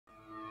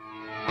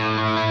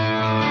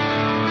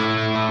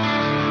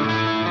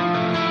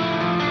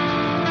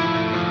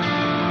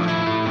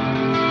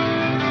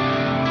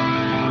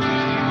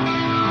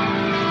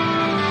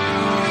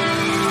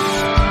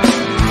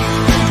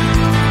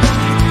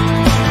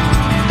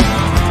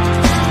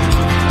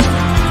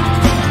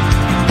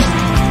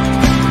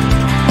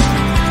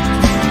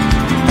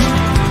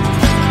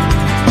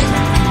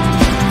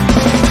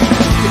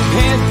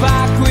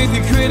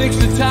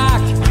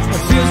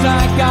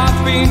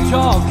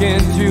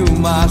to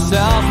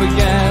myself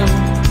again.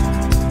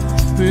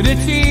 But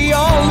it's the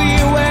only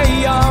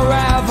way you're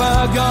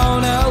ever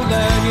gonna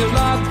learn. You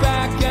look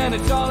back and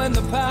it's all in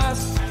the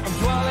past. I'm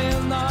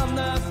dwelling on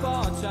the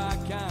thoughts I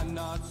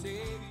cannot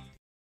see.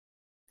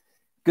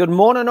 Good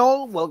morning,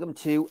 all. Welcome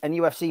to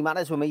NUFC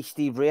Matters with me,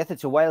 Steve Wraith.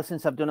 It's a while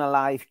since I've done a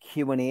live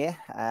Q&A.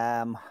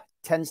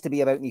 Tends to be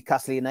about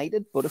Newcastle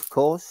United, but of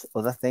course,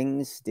 other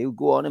things do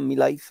go on in my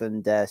life,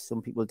 and some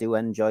people do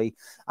enjoy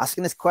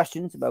asking us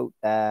questions about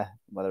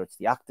whether it's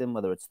the acting,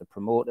 whether it's the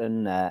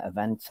promoting,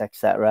 events,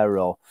 etc.,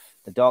 or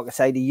the darker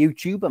side of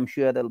YouTube. I'm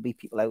sure there'll be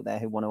people out there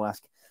who want to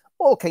ask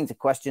all kinds of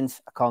questions.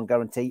 I can't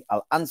guarantee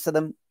I'll answer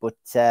them, but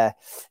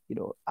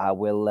I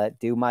will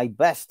do my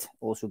best.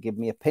 Also give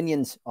me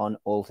opinions on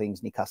all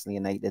things Newcastle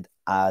United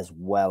as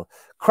well.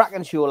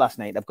 Cracking show last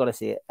night, I've got to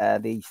say.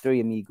 The Three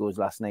Amigos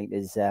last night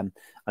is,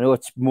 I know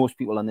it's most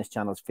people on this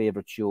channel's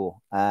favourite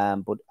show,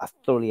 but I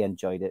thoroughly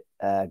enjoyed it.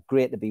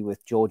 Great to be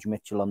with George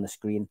Mitchell on the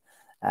screen,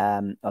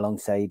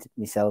 alongside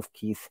myself,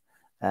 Keith,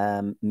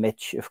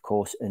 Mitch, of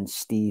course, and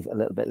Steve a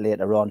little bit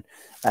later on.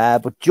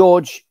 But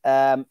George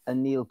and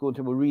Neil going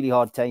through a really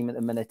hard time at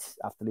the minute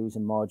after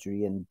losing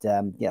Marjorie. And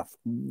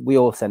we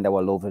all send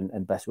our love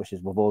and best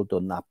wishes. We've all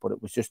done that. But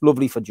it was just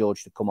lovely for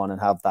George to come on and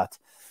have that,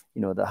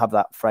 have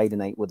that Friday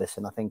night with us.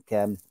 And I think,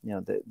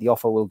 the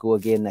offer will go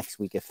again next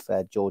week if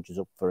George is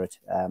up for it.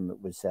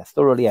 It was a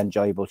thoroughly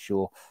enjoyable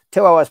show.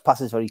 2 hours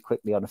passes very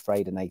quickly on a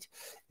Friday night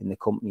in the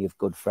company of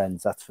good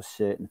friends, that's for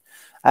certain.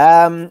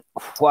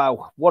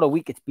 Wow, what a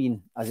week it's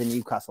been as a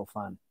Newcastle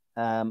fan.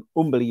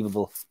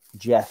 Unbelievable,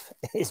 Jeff,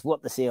 is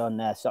what they say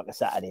on Soccer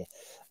Saturday.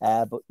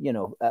 But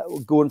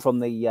going from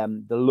the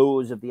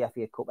lows of the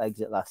FA Cup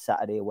exit last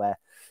Saturday, where,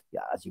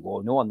 as you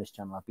all know on this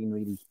channel, I've been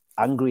really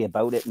angry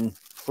about it and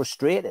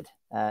frustrated.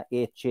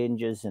 8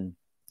 changes and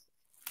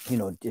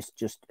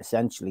just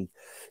essentially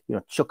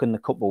chucking the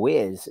cup away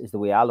is the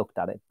way I looked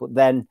at it. But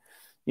then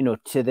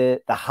to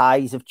the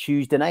highs of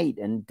Tuesday night,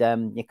 and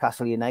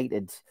Newcastle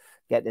United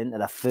get into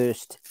the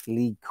first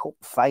League Cup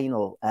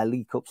semi-final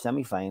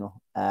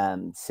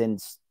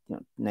since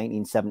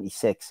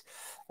 1976,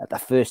 the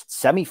first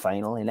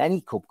semi-final in any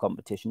cup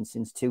competition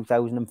since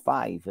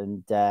 2005,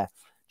 and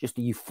just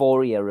the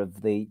euphoria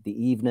of the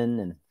evening,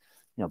 and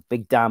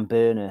big Dan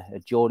Burn, a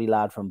Geordie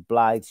lad from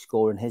Blythe,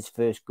 scoring his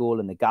first goal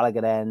in the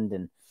Gallagher end,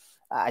 and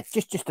it's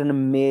just an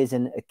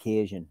amazing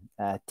occasion,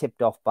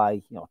 topped off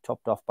by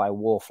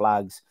war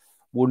flags,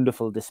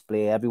 wonderful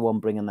display, everyone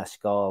bringing their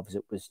scarves.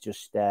 It was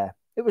just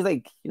it was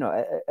like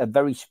a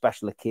very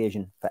special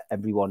occasion for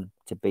everyone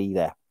to be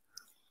there.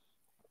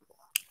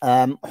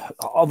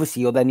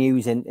 Obviously, other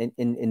news in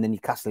the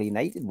Newcastle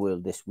United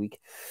world this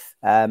week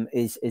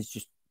is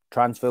just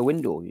transfer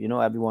window.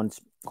 Everyone's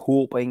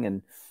hoping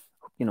and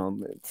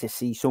to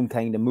see some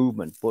kind of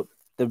movement, but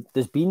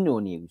there's been no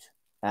news.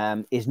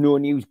 Is no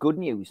news good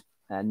news?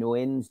 No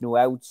ins, no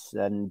outs,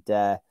 and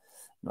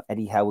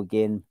Eddie Howe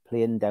again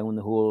playing down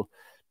the whole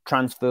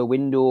transfer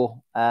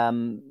window.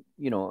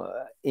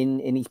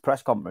 In his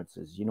press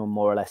conferences,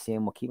 more or less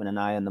saying we're keeping an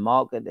eye on the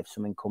market. If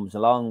something comes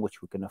along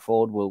which we can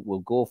afford, we'll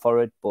go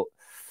for it. But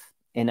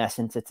in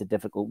essence, it's a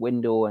difficult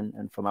window,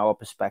 and from our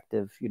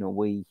perspective, we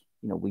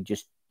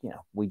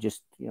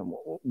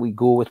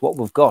go with what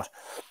we've got.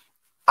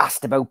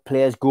 Asked about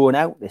players going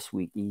out this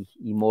week, he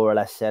more or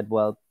less said,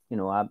 well,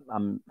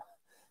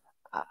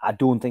 I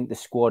don't think the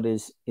squad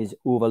is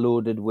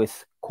overloaded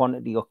with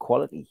quantity or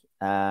quality.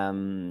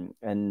 And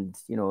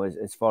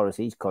as far as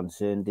he's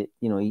concerned,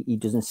 he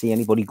doesn't see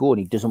anybody going.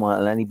 He doesn't want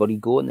to let anybody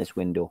go in this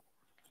window.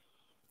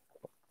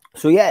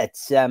 So yeah,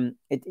 it's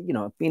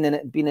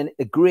been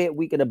a great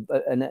week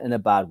and a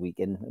bad week,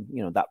 and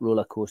that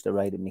roller coaster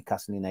ride at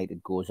Newcastle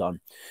United goes on.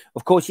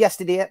 Of course,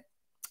 yesterday,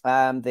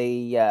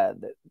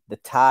 the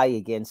tie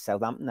against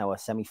Southampton, our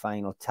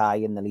semi-final tie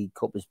in the League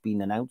Cup, has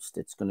been announced.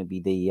 It's going to be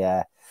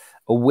the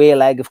away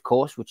leg, of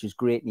course, which is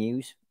great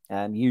news.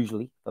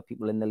 Usually for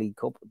people in the League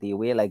Cup, the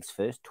away legs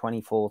first,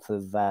 24th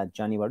of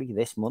January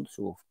this month,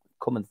 so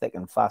coming thick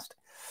and fast.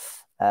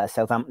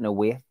 Southampton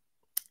away,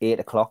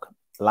 8 o'clock,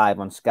 live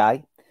on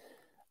Sky.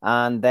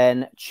 And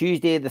then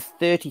Tuesday, the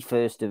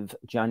 31st of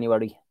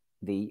January,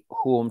 the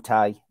home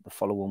tie the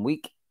following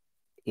week,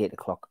 8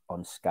 o'clock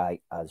on Sky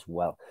as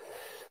well.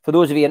 For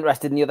those of you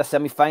interested in the other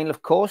semi-final,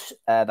 of course,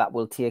 that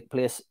will take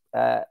place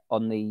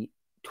on the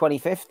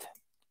 25th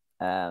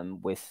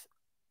with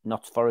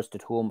Notts Forest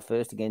at home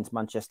first against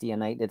Manchester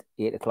United,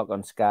 8 o'clock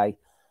on Sky.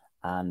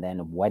 And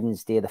then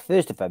Wednesday, the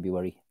 1st of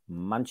February,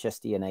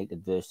 Manchester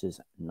United versus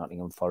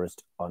Nottingham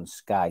Forest on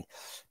Sky.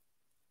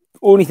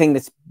 Only thing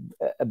that's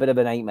a bit of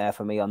a nightmare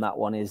for me on that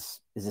one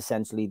is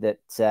essentially that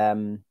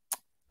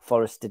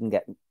Forest didn't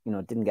get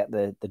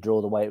the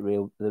draw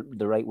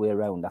the right way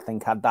around. I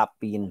think had that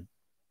been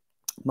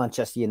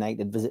Manchester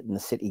United visiting the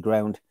City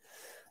ground,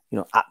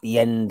 at the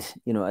end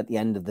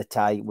of the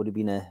tie, it would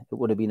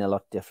have been a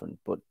lot different.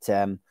 But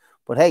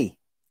hey,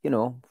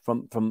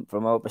 from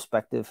our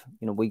perspective,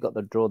 we got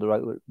the draw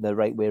the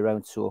right way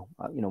around, so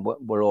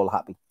we're all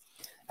happy.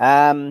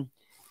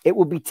 It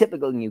would be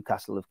typical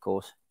Newcastle, of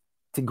course,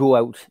 to go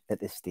out at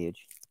this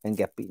stage and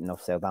get beaten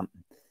off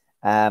Southampton.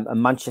 And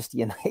Manchester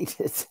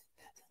United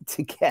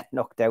to get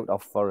knocked out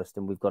of Forest,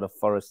 and we've got a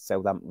Forest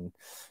Southampton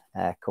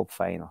Cup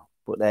final.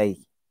 But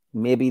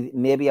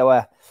maybe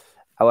our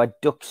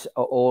ducks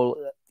are all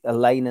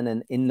aligning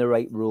and in the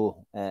right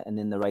row and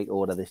in the right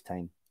order this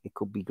time. It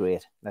could be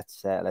great.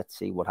 Let's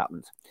see what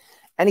happens.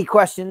 Any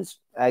questions?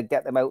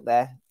 Get them out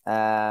there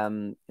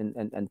and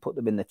put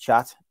them in the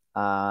chat.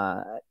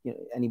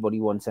 Anybody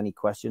wants any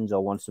questions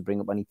or wants to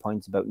bring up any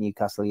points about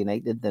Newcastle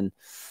United, then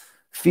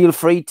feel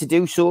free to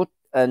do so,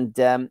 and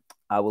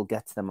I will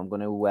get to them. I'm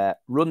going to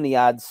run the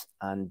ads,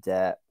 and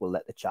we'll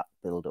let the chat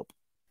build up.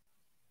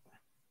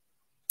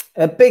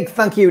 A big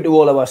thank you to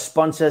all our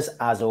sponsors,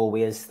 as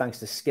always. Thanks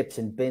to Skips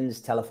and Bins,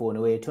 telephone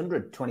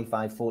 0800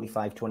 25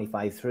 45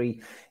 25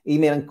 3,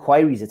 email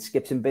inquiries at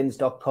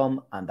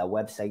skipsandbins.com, and our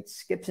website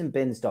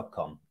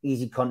skipsandbins.com.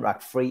 Easy,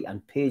 contract free,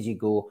 and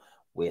pay-as-you-go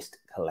waste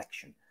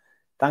collection.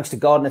 Thanks to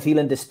Gardener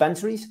Feeling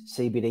Dispensaries,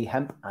 CBD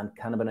hemp and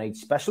cannabinoid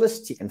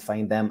specialists. You can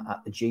find them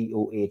at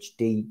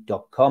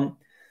thegohd.com.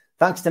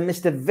 Thanks to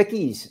Mr.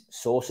 Vicky's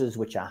sauces,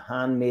 which are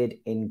handmade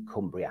in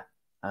Cumbria,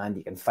 and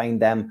you can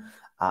find them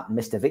at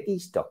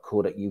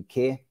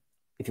mrvickies.co.uk.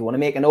 If you want to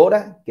make an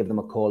order, give them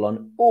a call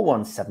on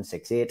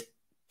 01768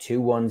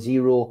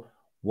 210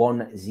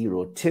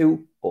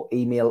 102 or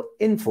email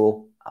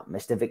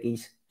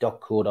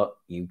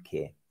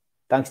info@mrvickies.co.uk.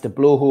 Thanks to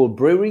Blowhole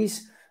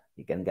Breweries,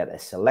 you can get a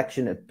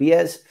selection of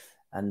beers,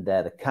 and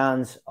the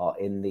cans are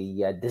in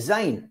the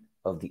design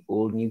of the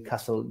old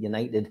Newcastle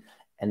United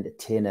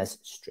entertainers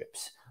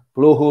strips.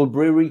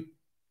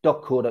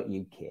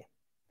 Blowholebrewery.co.uk.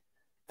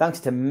 Thanks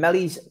to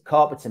Melly's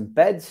Carpets and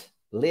Beds,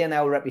 laying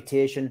our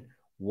reputation,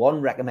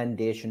 one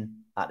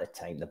recommendation at a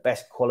time. The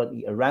best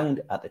quality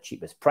around at the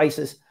cheapest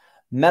prices.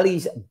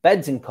 Melly's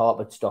Beds and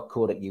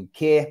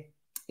Carpets.co.uk.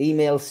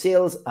 Email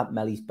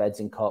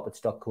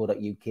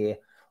sales@mellysbedsandcarpets.co.uk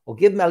or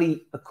give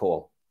Melly a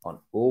call on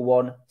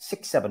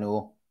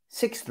 01670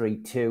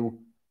 632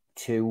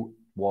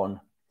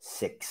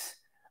 216.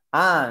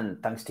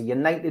 And thanks to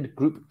United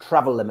Group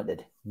Travel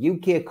Limited,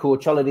 UK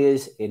Coach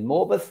Holidays in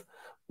Morpeth,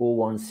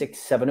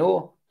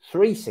 01670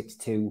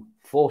 362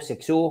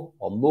 460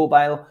 or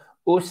mobile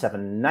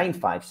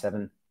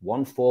 07957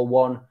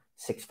 141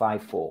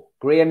 654.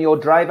 Graham, your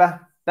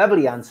driver,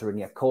 Beverly answering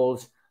your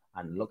calls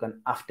and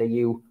looking after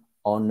you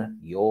on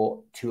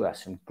your tour.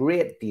 Some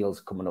great deals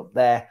coming up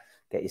there.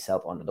 Get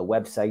yourself onto the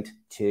website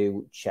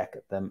to check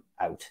them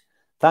out.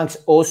 Thanks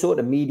also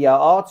to Media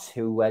Arts,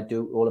 who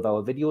do all of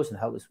our videos and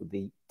help us with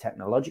the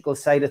technological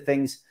side of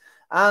things.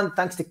 And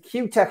thanks to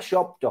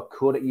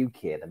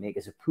qtechshop.co.uk, the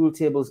makers of pool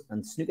tables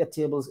and snooker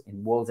tables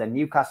in Wallsend,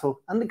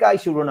 Newcastle, and the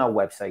guys who run our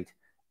website,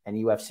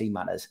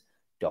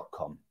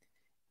 nufcmatters.com.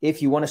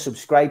 If you want to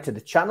subscribe to the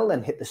channel,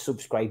 then hit the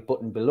subscribe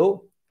button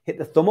below. Hit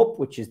the thumb up,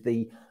 which is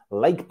the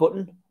like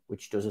button,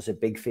 which does us a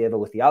big favour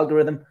with the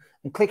algorithm.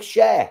 And click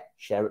share.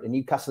 Share it to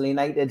Newcastle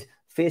United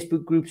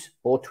Facebook groups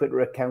or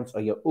Twitter accounts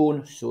or your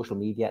own social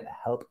media to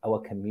help our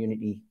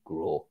community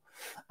grow.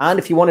 And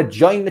if you want to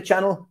join the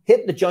channel,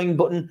 hit the join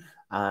button.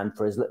 And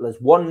for as little as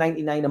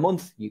 $1.99 a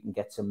month, you can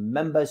get some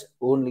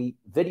members-only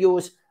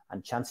videos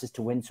and chances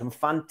to win some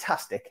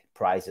fantastic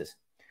prizes.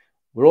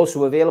 We're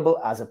also available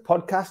as a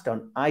podcast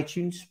on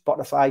iTunes,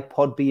 Spotify,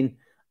 Podbean,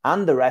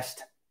 and the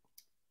rest.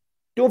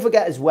 Don't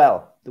forget as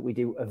well that we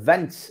do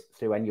events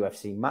through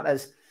NUFC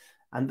Matters.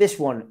 And this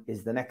one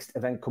is the next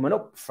event coming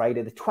up,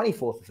 Friday the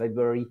 24th of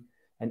February,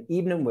 an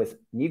evening with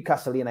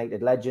Newcastle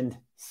United legend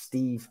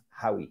Steve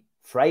Howie.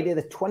 Friday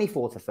the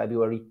 24th of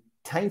February,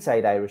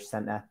 Tyneside Irish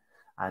Centre.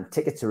 And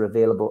tickets are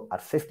available at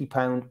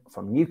 £50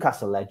 from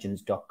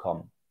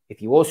newcastlelegends.com.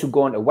 If you also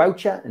go onto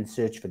Wowcher and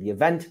search for the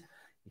event,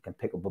 you can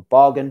pick up a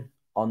bargain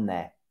on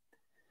there.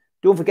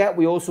 Don't forget,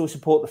 we also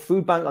support the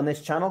food bank on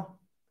this channel.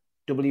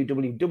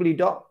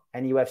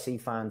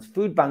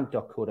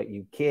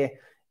 www.nufcfansfoodbank.co.uk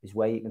is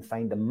where you can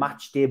find the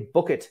Matchday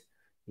Bucket.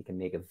 You can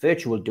make a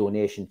virtual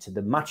donation to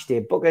the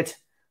Matchday Bucket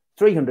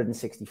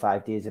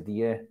 365 days of the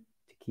year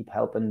to keep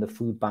helping the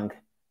food bank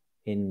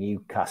in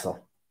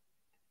Newcastle.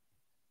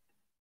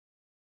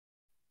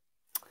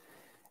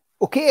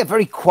 Okay,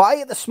 very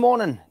quiet this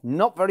morning.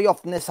 Not very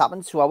often this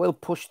happens, so I will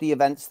push the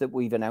events that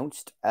we've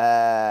announced.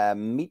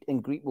 Meet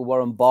and greet with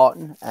Warren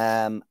Barton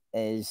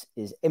is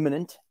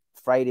imminent.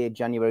 Friday,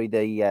 January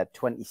the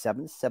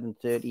 27th,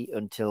 7:30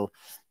 until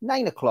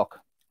 9 o'clock.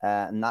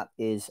 And that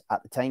is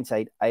at the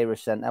Tyneside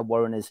Irish Centre.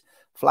 Warren is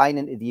flying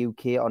into the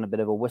UK on a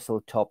bit of a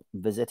whistle-top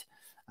visit.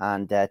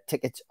 And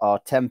tickets are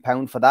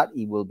 £10 for that.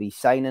 He will be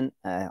signing,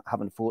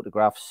 having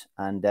photographs,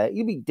 and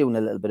he'll be doing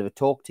a little bit of a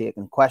talk,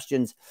 taking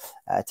questions.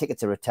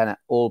 Tickets are a tenner.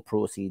 All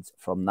proceeds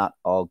from that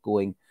are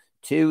going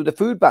to the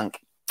food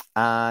bank.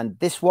 And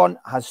this one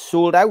has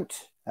sold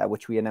out,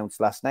 which we announced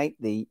last night,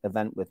 the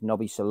event with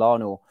Nobby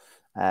Solano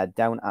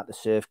down at the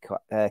Surf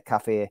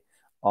Cafe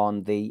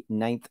on the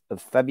 9th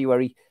of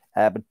February.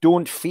 But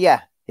don't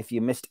fear if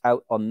you missed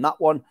out on that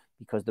one,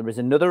 because there is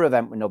another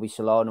event with Nobby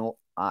Solano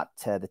at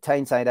the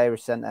Tyneside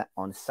Irish Centre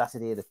on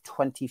Saturday, the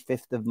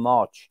 25th of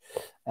March.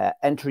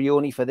 Entry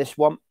only for this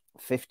one,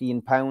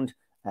 £15.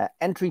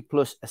 Entry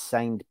plus a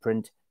signed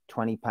print,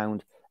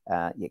 £20.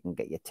 you can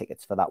get your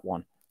tickets for that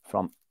one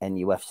from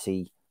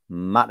NUFC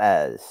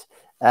Matters.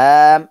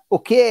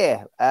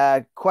 Okay,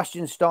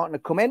 questions starting to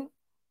come in.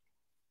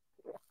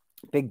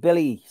 Big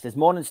Billy says,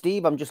 morning,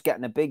 Steve. I'm just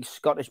getting a big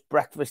Scottish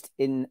breakfast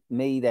in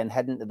me, then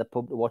heading to the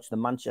pub to watch the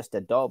Manchester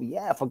derby.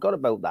 Yeah, I forgot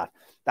about that.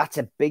 That's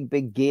a big,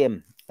 big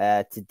game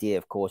today,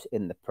 of course,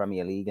 in the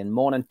Premier League. And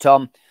morning,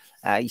 Tom.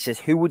 He says,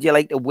 who would you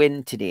like to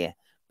win today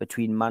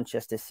between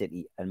Manchester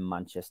City and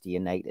Manchester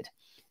United?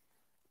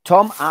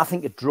 Tom, I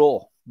think a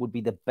draw would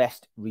be the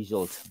best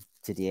result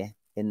today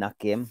in that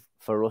game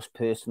for us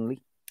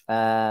personally,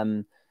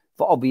 for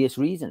obvious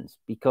reasons,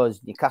 because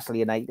Newcastle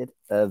United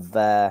have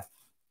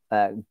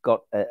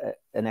got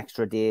an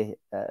extra day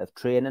of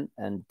training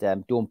and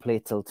don't play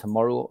till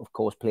tomorrow. Of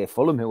course, play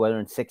Fulham, who are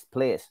in 6th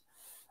place.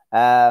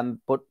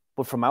 But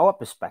from our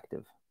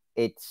perspective,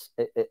 it's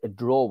a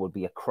draw would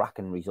be a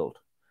cracking result.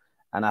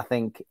 And I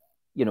think,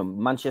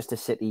 Manchester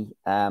City,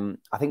 I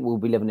think we'll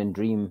be living in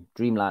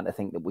dreamland to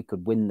think that we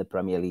could win the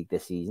Premier League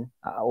this season,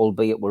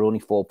 albeit we're only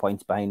 4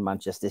 points behind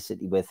Manchester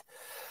City, with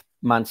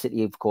Man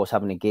City, of course,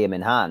 having a game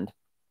in hand.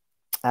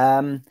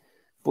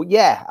 But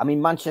yeah, I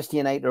mean, Manchester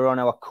United are on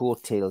our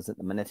coattails at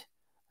the minute.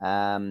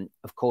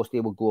 Of course, they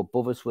will go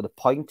above us with a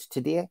point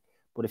today.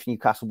 But if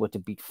Newcastle were to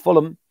beat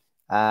Fulham,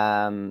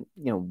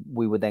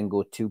 we would then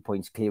go 2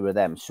 points clear of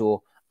them.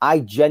 So I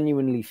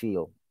genuinely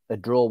feel a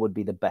draw would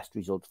be the best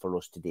result for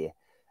us today.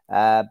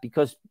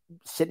 Because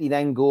City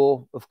then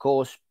go, of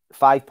course,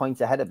 5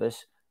 points ahead of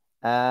us.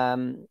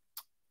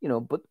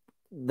 But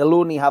they'll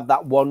only have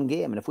that one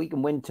game. And if we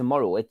can win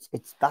tomorrow,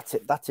 that's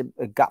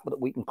a gap that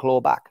we can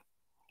claw back.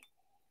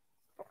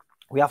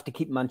 We have to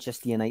keep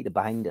Manchester United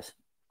behind us.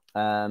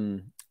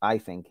 I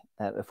think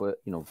if we're,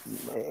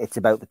 it's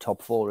about the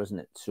top 4, isn't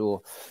it?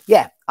 So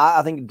yeah,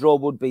 I think a draw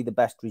would be the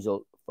best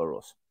result for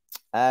us.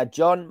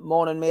 John,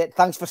 morning, mate.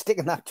 Thanks for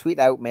sticking that tweet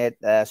out, mate.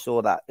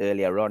 Saw that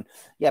earlier on.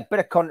 Yeah, bit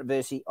of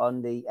controversy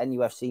on the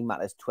NUFC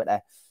Matters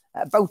Twitter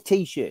about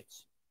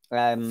T-shirts.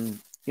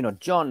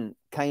 John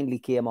kindly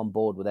came on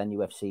board with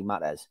NUFC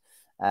Matters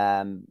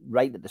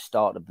right at the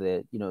start of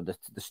the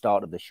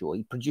start of the show.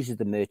 He produces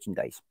the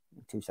merchandise.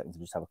 2 seconds,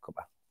 I'll just have a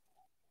cuppa.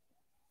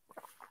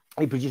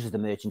 He produces the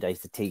merchandise,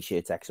 the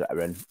T-shirts,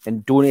 etc.,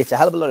 and donates a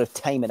hell of a lot of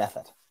time and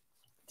effort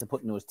to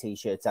putting those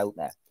T-shirts out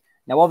there.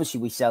 Now, obviously,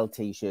 we sell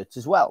T-shirts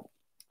as well.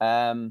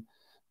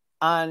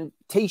 And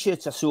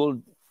T-shirts are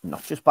sold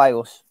not just by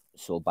us,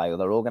 sold by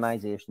other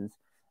organisations,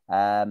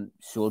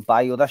 sold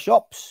by other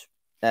shops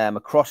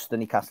across the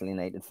Newcastle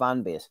United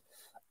fan base,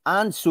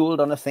 and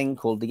sold on a thing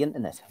called the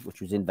internet,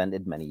 which was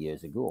invented many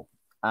years ago.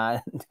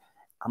 And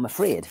I'm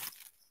afraid,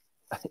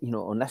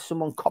 unless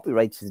someone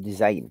copyrights the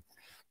design,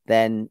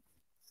 then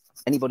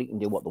anybody can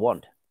do what they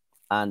want.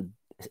 And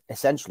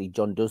essentially,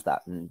 John does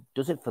that, and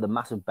does it for the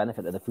massive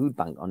benefit of the food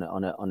bank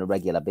on a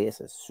regular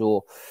basis.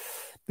 So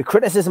the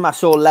criticism I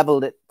saw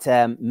levelled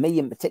at me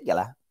in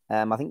particular,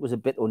 I think was a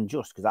bit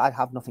unjust, because I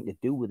have nothing to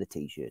do with the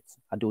T-shirts.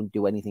 I don't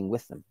do anything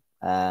with them.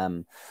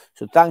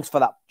 So thanks for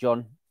that,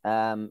 John.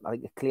 I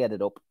think it cleared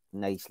it up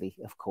nicely.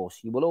 Of course,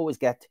 you will always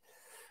get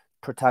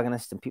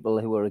protagonists and people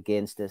who are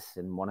against us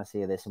and want to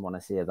say this and want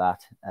to say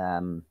that.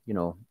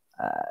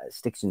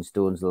 Sticks and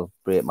stones will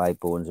break my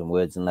bones and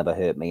words will never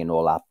hurt me and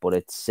all that. But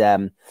it's,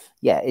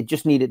 it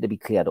just needed to be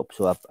cleared up.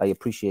 So I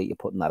appreciate you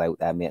putting that out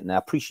there, mate. And I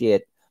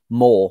appreciate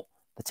more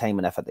the time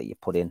and effort that you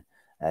put in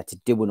to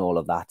doing all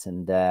of that.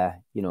 And,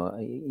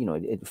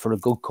 for a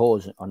good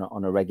cause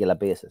on a regular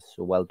basis.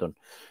 So well done.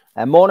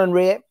 Morning,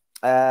 Ray.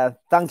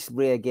 Thanks,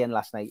 Ray, again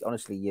last night.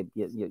 Honestly, you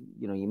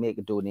make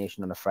a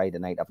donation on a Friday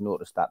night. I've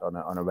noticed that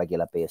on a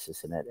regular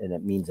basis, and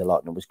it means a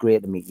lot. And it was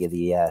great to meet you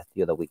the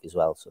other week as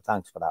well. So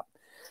thanks for that.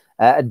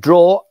 A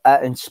draw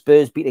and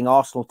Spurs beating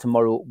Arsenal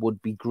tomorrow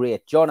would be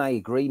great, John. I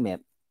agree, mate.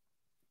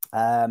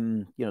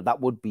 That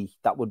would be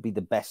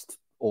the best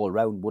all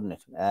round, wouldn't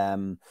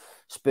it?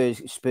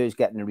 Spurs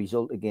getting a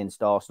result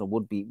against Arsenal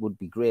would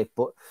be great.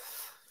 But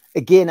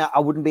again, I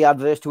wouldn't be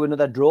adverse to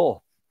another draw.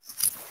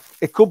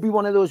 It could be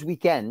one of those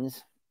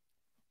weekends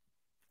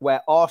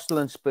where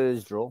Arsenal and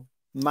Spurs draw,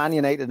 Man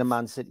United and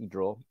Man City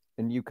draw,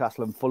 and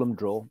Newcastle and Fulham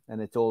draw,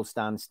 and it all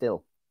stands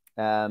still.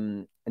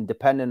 And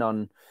depending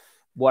on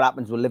what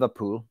happens with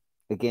Liverpool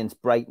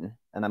against Brighton,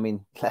 and I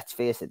mean, let's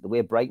face it, the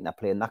way Brighton are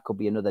playing, that could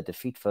be another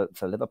defeat for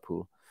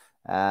Liverpool.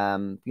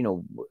 Nothing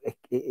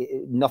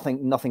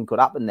could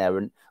happen there,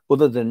 and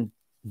other than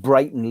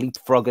Brighton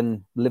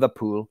leapfrogging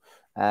Liverpool,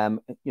 and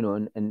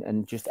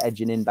just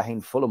edging in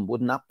behind Fulham,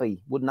 wouldn't that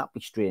be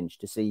strange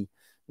to see?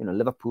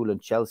 Liverpool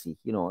and Chelsea,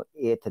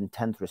 8th and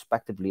 10th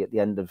respectively at the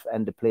end of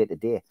play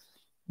today.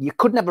 You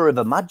could never have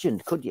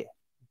imagined, could you?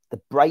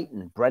 The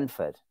Brighton,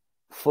 Brentford,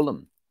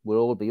 Fulham will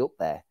all be up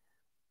there,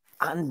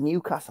 and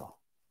Newcastle.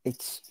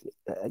 It's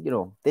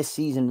this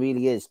season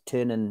really is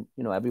turning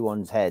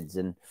everyone's heads,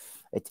 and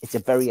it's a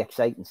very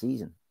exciting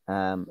season.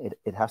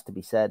 It has to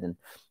be said. And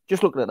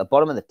just looking at the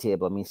bottom of the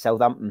table, I mean,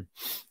 Southampton,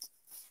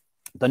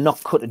 they're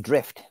not cut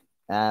adrift.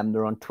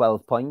 They're on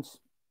 12 points.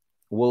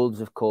 Wolves,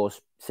 of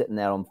course, sitting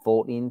there on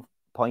 14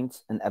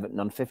 points, and Everton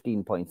on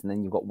 15 points. And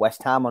then you've got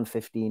West Ham on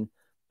 15,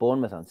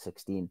 Bournemouth on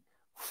 16,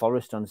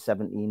 Forest on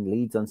 17,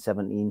 Leeds on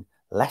 17,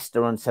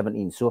 Leicester on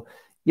 17. So,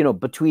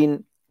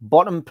 between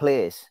bottom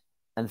place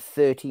and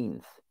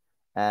 13th,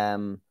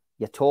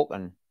 you're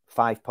talking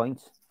 5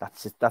 points.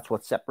 That's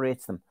what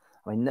separates them.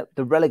 I mean,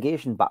 the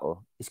relegation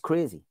battle is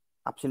crazy,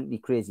 absolutely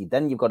crazy.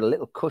 Then you've got a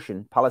little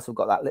cushion. Palace have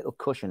got that little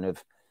cushion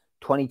of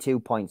 22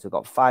 points. They've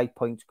got 5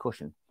 points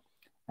cushion,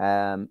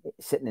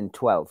 sitting in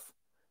 12th.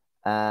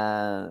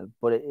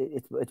 But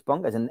it's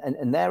bonkers,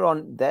 and they're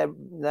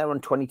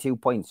on 22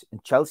 points,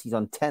 and Chelsea's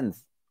on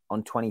 10th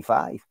on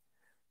 25.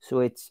 So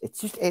it's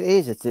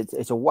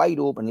a wide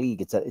open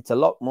league. It's a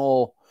lot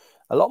more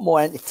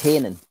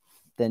entertaining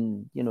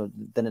than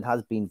it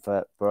has been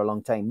for a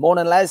long time.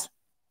 Morning, Les.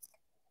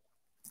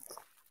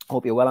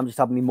 Hope you're well. I'm just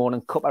having my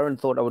morning cuppa and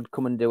thought I would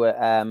come and do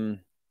a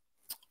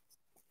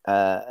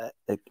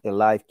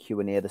live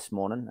Q&A this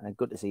morning.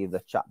 Good to see the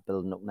chat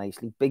building up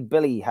nicely. Big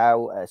Billy,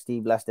 how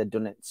Steve Leicester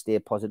done it? Stay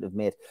positive,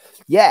 mate.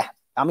 Yeah,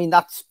 I mean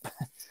that's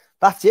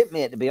it,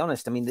 mate. To be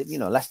honest, I mean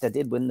Leicester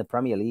did win the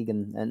Premier League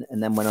and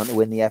then went on to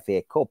win the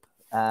FA Cup.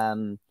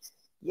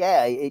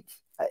 Yeah,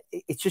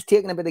 it's just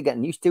taking a bit of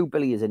getting used to,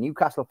 Billy, as a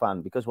Newcastle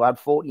fan, because we had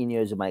 14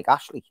 years of Mike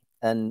Ashley,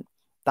 and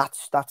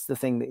that's the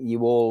thing that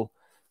you all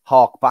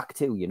hark back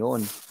to,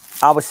 And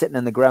I was sitting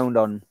in the ground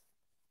on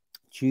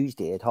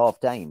Tuesday at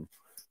half time,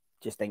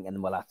 just thinking,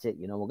 well, that's it.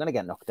 We're going to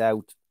get knocked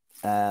out.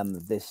 And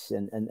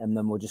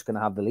then we're just going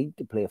to have the league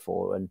to play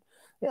for. And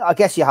I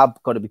guess you have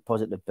got to be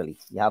positive, Billy.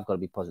 You have got to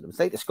be positive. It's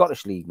like the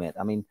Scottish League, mate.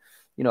 I mean,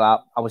 I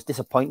was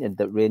disappointed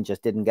that Rangers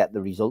didn't get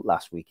the result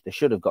last week. They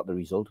should have got the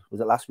result.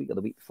 Was it last week or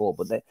the week before?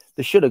 But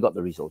they should have got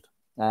the result.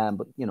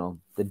 But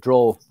the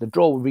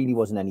draw really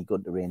wasn't any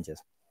good to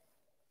Rangers.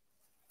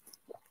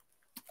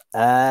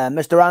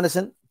 Mr.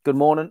 Anderson, good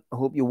morning. I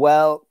hope you're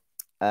well.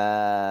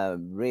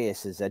 Ray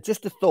says,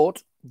 just a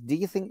thought. Do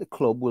you think the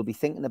club will be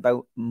thinking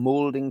about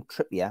moulding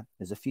Trippier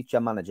as a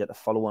future manager to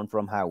follow on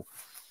from Howe?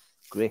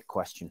 Great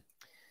question.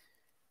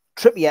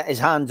 Trippier is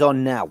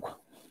hands-on now.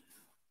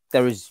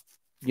 There is,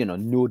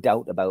 no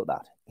doubt about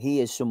that. He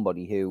is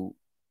somebody who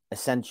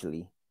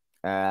essentially,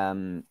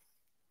 was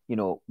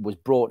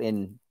brought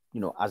in,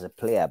 as a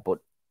player, but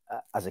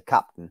as a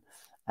captain.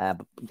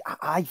 But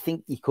I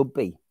think he could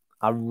be.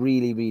 I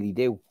really, really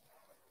do.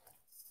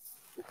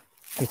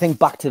 You think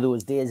back to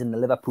those days in the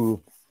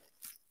Liverpool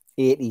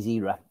 80s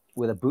era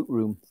with a boot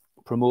room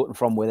promoting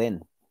from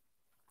within.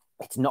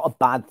 It's not a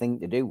bad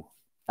thing to do.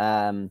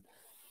 Yeah,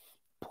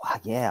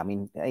 I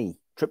mean, hey,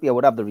 Trippier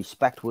would have the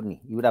respect, wouldn't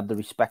he? He would have the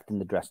respect in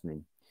the dressing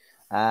room.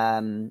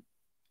 And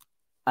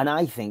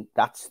I think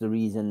that's the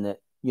reason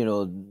that,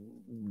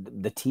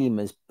 the team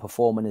is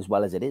performing as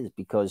well as it is,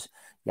 because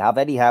you have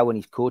Eddie Howe and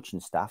his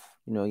coaching staff.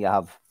 You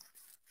have,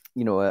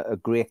 a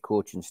great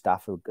coaching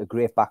staff, a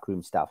great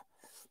backroom staff.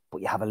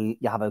 But you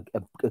have a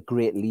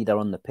great leader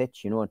on the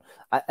pitch,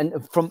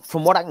 and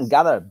from what I can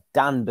gather,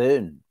 Dan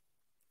Burn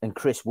and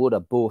Chris Wood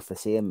are both the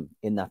same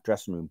in that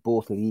dressing room,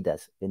 both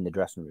leaders in the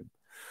dressing room.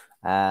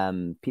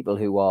 People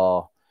who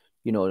are,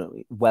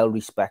 well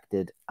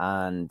respected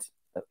and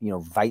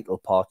vital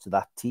parts of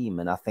that team.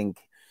 And I think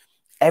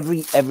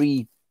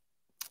every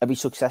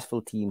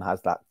successful team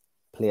has that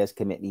players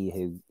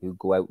committee who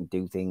go out and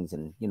do things,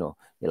 and you'll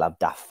have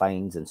daft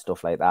fines and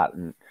stuff like that.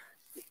 And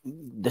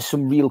there's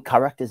some real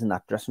characters in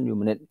that dressing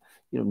room, and it,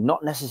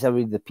 not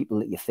necessarily the people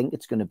that you think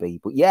it's going to be.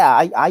 But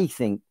yeah, I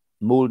think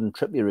moulding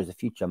Trippier as a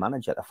future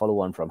manager to follow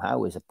on from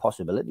Howe is a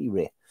possibility,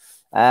 Ray.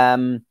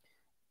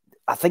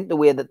 I think the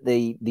way that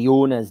the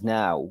owners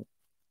now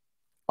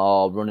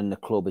are running the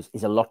club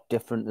is a lot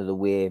different to the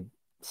way,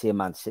 say,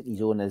 Man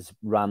City's owners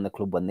ran the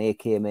club when they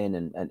came in,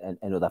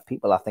 and other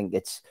people. I think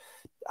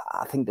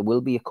there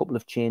will be a couple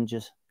of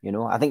changes.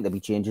 I think there'll be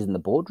changes in the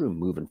boardroom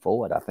moving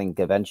forward. I think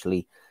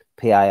eventually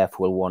PIF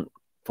will want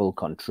full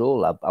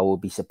control. I would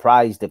be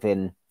surprised if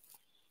in,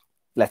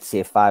 let's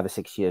say, 5 or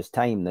 6 years'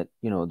 time that,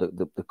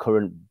 the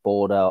current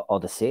board are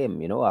the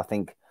same. I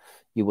think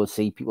you will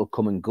see people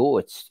come and go.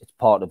 It's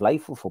part of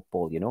life of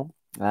football, You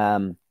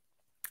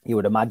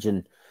would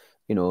imagine,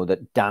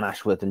 that Dan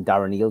Ashworth and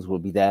Darren Eales will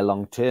be there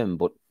long term,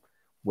 but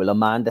will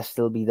Amanda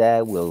still be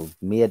there? Will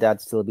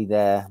Meerdad still be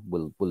there?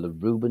 Will the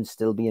Rubens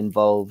still be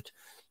involved?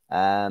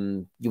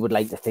 You would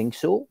like to think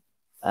so.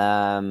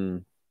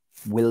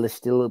 Will there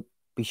still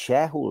be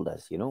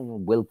shareholders?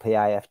 Will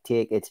PIF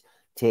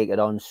take it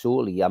on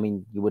solely? I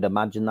mean, you would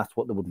imagine that's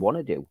what they would want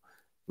to do,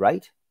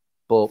 right?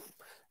 But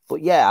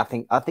yeah,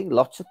 I think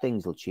lots of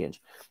things will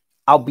change.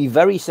 I'll be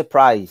very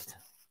surprised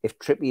if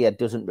Trippier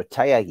doesn't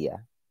retire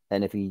here,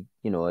 and if he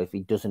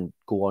doesn't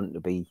go on to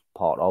be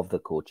part of the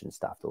coaching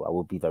staff, though. I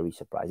would be very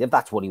surprised if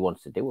that's what he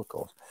wants to do, of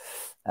course.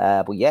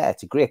 But yeah,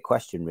 it's a great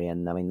question, Ray,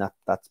 and I mean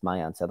that's my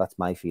answer. That's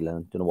my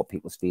feeling. Don't know what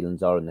people's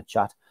feelings are in the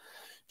chat.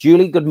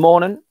 Julie, good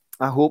morning.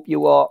 I hope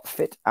you are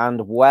fit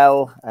and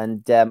well.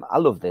 And I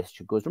love this.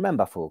 She goes,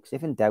 remember, folks,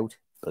 if in doubt,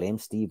 blame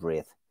Steve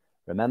Wraith.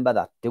 Remember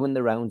that, doing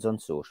the rounds on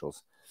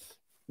socials.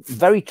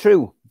 Very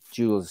true,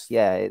 Jules.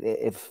 Yeah,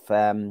 if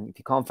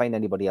you can't find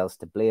anybody else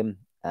to blame,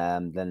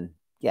 then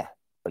yeah,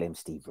 blame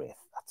Steve Wraith.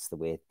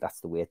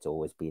 that's the way it's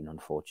always been,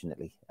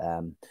 unfortunately,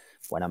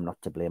 when I'm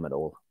not to blame at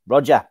all.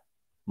 Roger,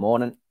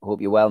 morning.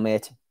 Hope you're well,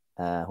 mate.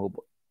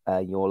 Hope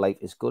your life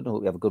is good. I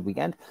hope you have a good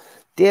weekend.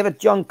 David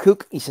John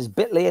Cook, he says,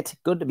 bit late.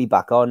 Good to be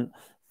back on.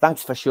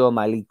 Thanks for showing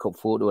my League Cup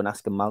photo and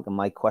asking Malcolm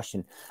my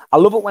question. I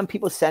love it when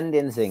people send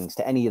in things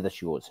to any of the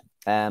shows.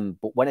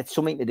 But when it's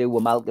something to do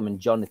with Malcolm and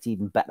John, it's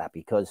even better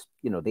because,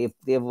 you know, they've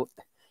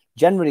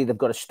generally they've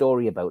got a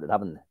story about it,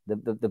 haven't they?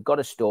 They've got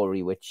a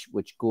story which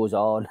goes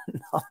on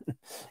and on. It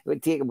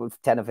would take about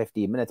 10 or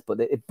 15 minutes, but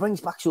it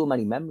brings back so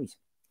many memories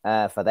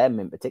for them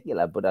in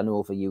particular. But I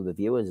know for you, the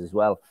viewers as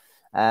well.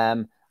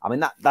 I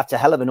mean, that's a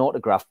hell of an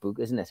autograph book,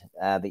 isn't it,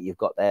 that you've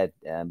got there?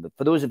 But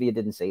for those of you who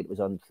didn't see it, it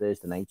was on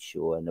Thursday night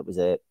show, and it was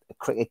a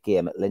cricket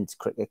game at Linz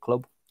Cricket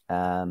Club.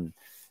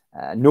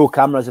 No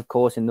cameras, of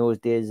course, in those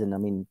days. And I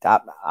mean,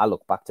 I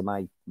look back to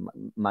my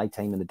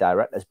time in the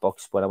director's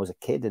box when I was a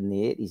kid in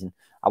the 80s, and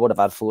I would have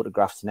had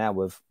photographs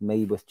now of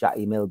me with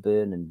Jackie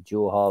Milburn and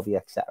Joe Harvey,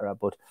 etc.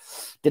 But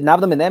didn't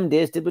have them in them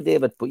days, did we,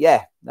 David? But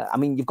yeah, I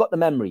mean, you've got the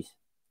memories,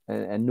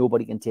 and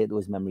nobody can take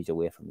those memories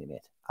away from you,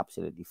 mate.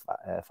 Absolutely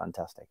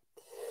fantastic.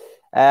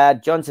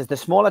 John says the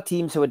smaller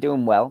teams who are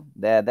doing well,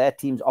 their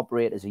teams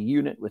operate as a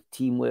unit with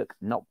teamwork,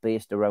 not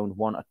based around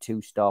 1 or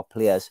 2 star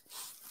players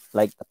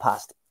like the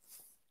past.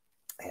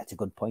 Yeah, that's a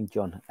good point,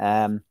 John.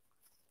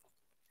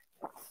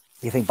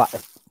 You think back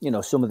to, you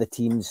know, some of the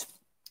teams,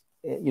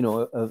 you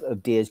know,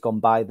 of days gone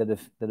by that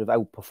have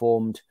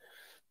outperformed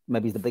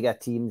maybe the bigger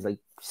teams like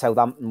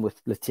Southampton with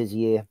Le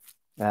Tissier.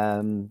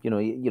 You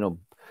know,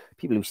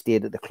 people who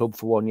stayed at the club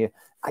for 1 year.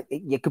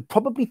 You could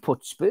probably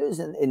put Spurs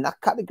in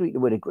that category,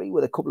 to a degree,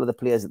 with a couple of the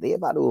players that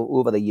they've had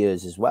over the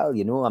years as well.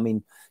 You know, I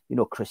mean, you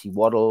know, Chrissy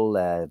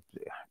Waddle,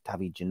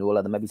 Tavi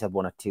Ginola, they maybe had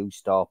 1 or 2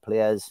 star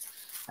players,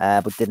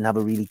 but didn't have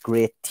a really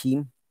great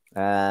team.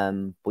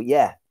 But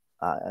yeah,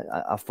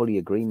 I fully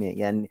agree, mate.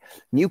 Yeah, and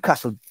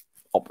Newcastle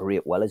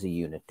operate well as a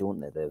unit,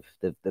 don't they?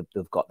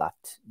 They've got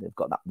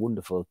that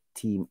wonderful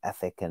team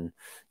ethic, and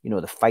you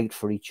know, the fight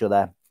for each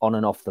other on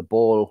and off the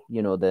ball.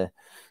 You know,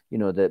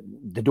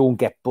 they don't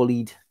get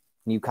bullied.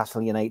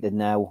 Newcastle United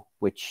now,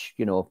 which,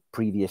 you know,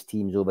 previous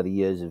teams over the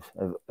years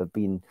have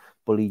been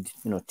bullied,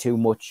 you know, too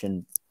much.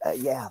 And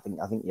yeah,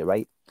 I think you're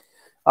right.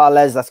 Oh,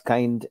 Les, that's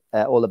kind.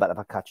 All the better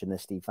for catching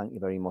this, Steve. Thank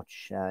you very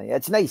much. Yeah,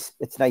 it's nice.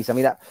 It's nice. I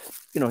mean,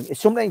 you know,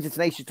 sometimes it's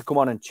nice just to come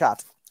on and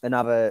chat and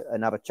have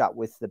a chat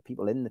with the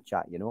people in the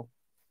chat. You know,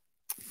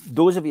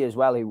 those of you as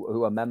well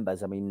who are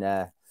members. I mean,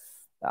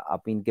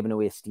 I've been giving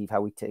away Steve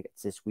Howie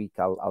tickets this week.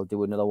 I'll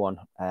do another one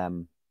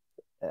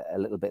a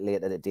little bit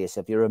later today. So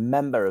if you're a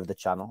member of the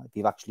channel, if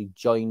you've actually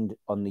joined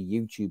on the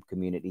YouTube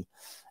community,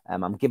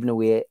 I'm giving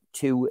away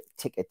 2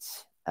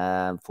 tickets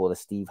for the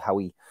Steve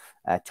Howie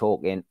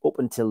talking up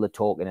until the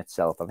talking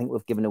itself. I think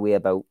we've given away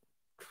about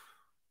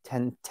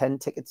 10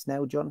 tickets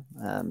now, John.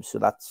 So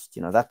that's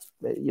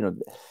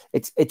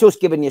it's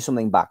just giving you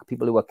something back.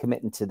 People who are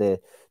committing to the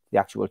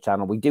actual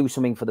channel. We do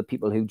something for the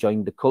people who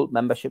joined the cult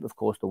membership, of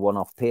course, the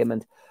one-off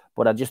payment.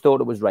 But I just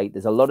thought it was right.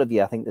 There's a lot of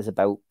you. I think there's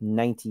about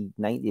 90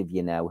 of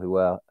you now who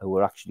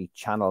are actually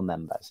channel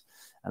members.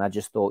 And I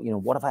just thought, you know,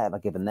 what have I ever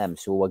given them?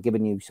 So we're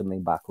giving you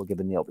something back. We're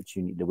giving the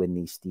opportunity to win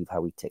these Steve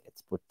Howie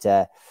tickets.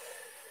 But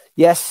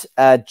yes,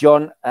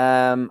 John,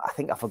 I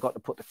think I forgot to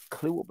put the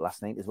clue up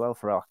last night as well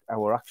for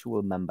our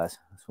actual members.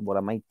 So what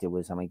I might do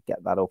is I might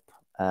get that up.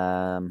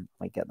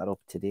 Might get that up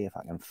today if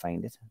I can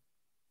find it.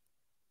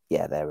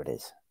 Yeah, there it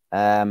is.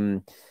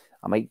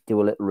 I might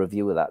do a little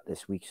review of that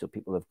this week so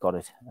people have got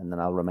it, and then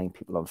I'll remind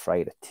people on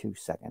Friday. 2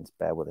 seconds,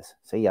 bear with us.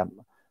 So yeah,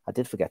 I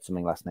did forget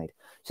something last night.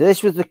 So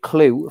this was the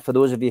clue for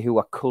those of you who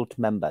are cult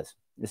members.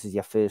 This is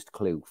your first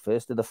clue.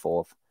 1st of the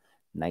 4th,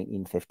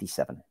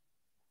 1957.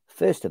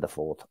 1st of the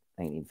 4th,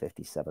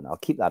 1957. I'll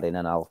keep that in,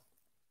 and I'll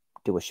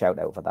do a shout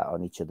out for that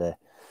on each of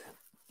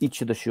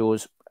the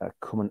shows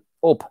coming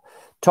up.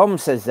 Tom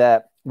says,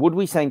 would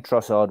we sign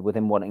Trossard with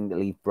him wanting to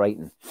leave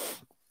Brighton?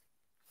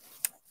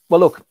 Well,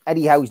 look,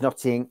 Eddie Howe's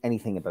not saying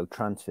anything about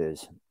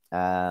transfers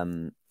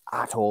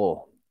at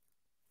all.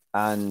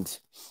 And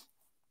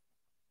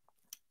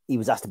he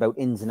was asked about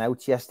ins and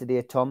outs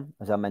yesterday, Tom,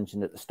 as I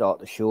mentioned at the start of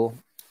the show.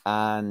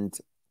 And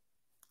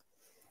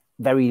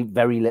very,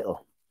 very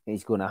little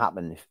is going to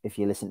happen if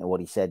you listen to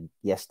what he said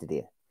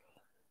yesterday.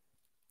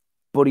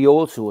 But he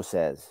also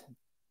says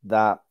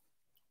that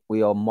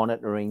we are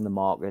monitoring the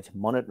market,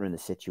 monitoring the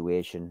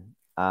situation.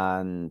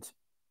 And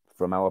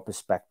from our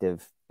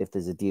perspective, if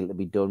there's a deal to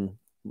be done,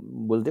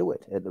 we'll do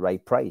it at the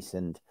right price.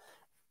 And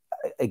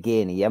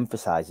again, he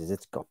emphasizes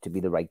it's got to be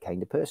the right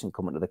kind of person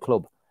coming to the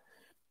club.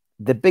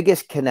 The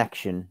biggest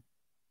connection,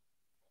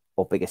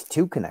 or biggest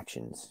 2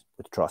 connections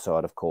with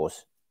Trossard, of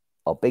course,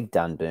 are Big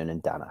Dan Burn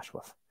and Dan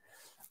Ashworth.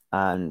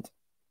 And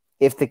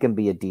if there can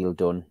be a deal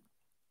done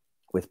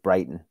with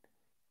Brighton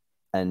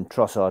and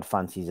Trossard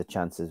fancies the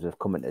chances of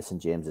coming to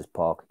St James's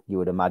Park, you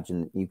would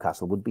imagine that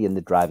Newcastle would be in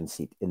the driving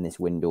seat in this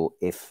window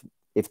if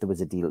there was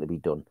a deal to be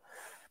done.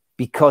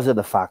 Because of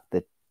the fact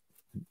that,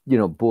 you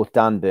know, both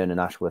Dan Burn and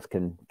Ashworth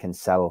can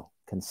sell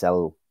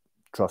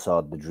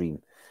Trossard the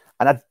dream.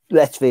 And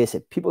let's face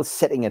it, people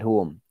sitting at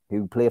home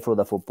who play for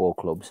other football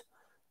clubs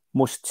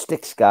must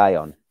stick Sky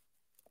on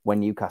when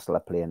Newcastle are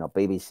playing, or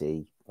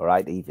BBC or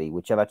ITV,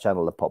 whichever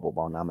channel they pop up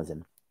on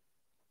Amazon,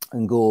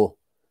 and go,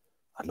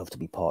 I'd love to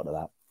be part of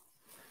that.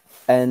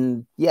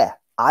 And yeah,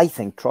 I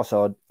think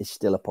Trossard is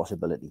still a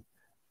possibility.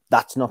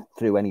 That's not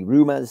through any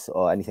rumours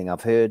or anything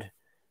I've heard.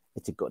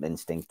 It's a gut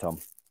instinct, Tom.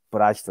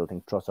 But I still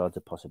think Trossard's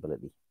a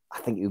possibility. I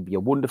think it would be a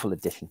wonderful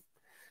addition.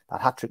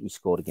 That hat-trick he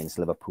scored against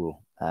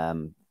Liverpool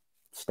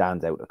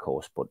stands out, of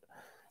course, but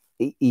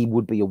he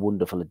would be a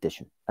wonderful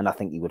addition. And I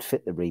think he would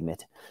fit the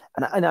remit.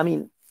 And I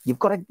mean, you've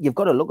got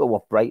to look at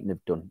what Brighton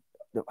have done.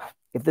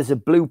 If there's a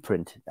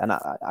blueprint, and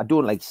I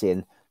don't like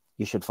saying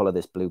you should follow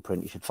this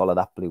blueprint, you should follow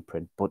that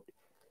blueprint, but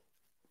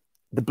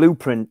the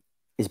blueprint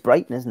is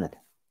Brighton, isn't it?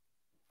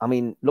 I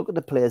mean, look at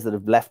the players that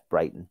have left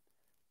Brighton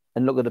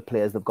and look at the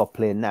players they've got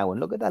playing now and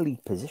look at their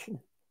league position.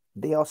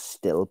 They are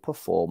still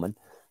performing,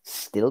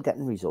 still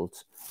getting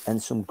results,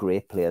 and some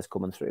great players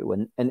coming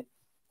through. And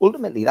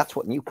ultimately, that's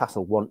what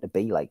Newcastle want to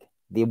be like.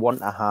 They want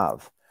to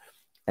have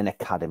an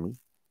academy.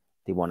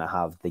 They want to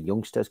have the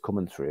youngsters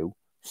coming through,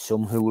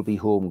 some who will be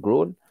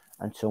homegrown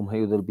and some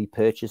who they'll be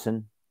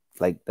purchasing,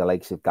 like the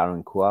likes of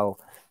Gareth Kual.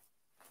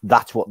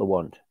 That's what they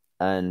want.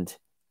 And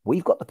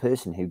we've got the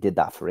person who did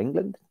that for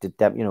England,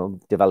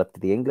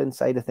 developed the England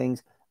side of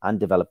things and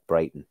developed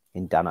Brighton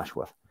in Dan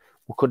Ashworth.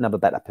 We couldn't have a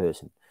better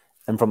person.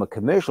 And from a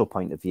commercial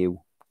point of view,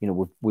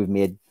 we've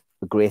made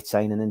a great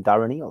signing in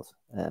Darren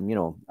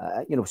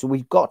Eales. So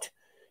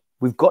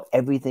we've got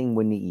everything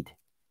we need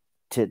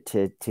to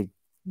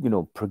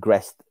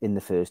progress in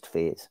the first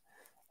phase.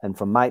 And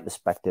from my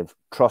perspective,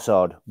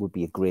 Trossard would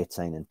be a great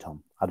signing,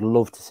 Tom. I'd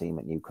love to see him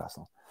at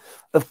Newcastle.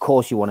 Of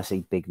course, you want to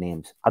see big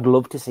names. I'd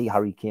love to see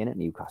Harry Kane at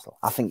Newcastle.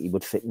 I think he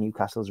would fit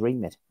Newcastle's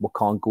remit. We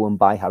can't go and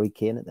buy Harry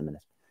Kane at the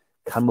minute.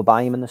 Can we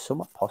buy him in the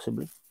summer?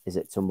 Possibly. Is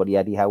it somebody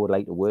Eddie Howe would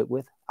like to work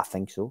with? I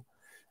think so.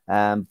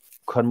 Can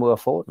we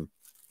afford him?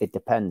 It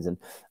depends. And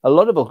a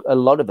lot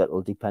of it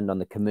will depend on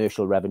the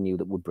commercial revenue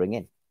that we bring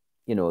in.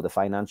 The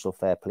financial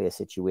fair play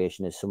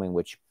situation is something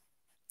which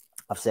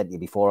I've said to you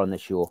before on the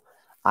show.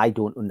 I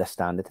don't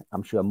understand it.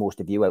 I'm sure most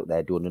of you out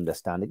there don't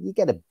understand it. You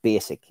get a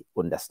basic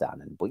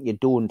understanding, but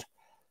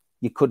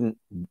you couldn't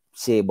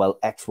say, well,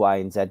 X, Y,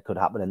 and Z could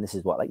happen, and this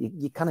is what,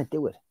 you cannot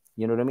do it.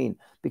 You know what I mean?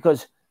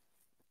 Because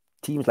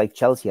teams like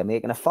Chelsea are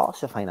making a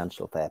farce of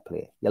financial fair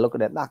play. You're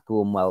looking at that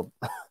going, well,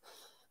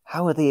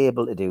 how are they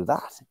able to do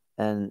that?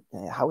 And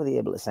how are they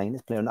able to sign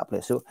this player and that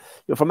player? So,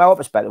 from our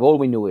perspective, all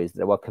we know is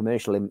that our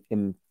commercial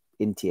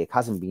intake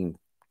hasn't been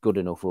good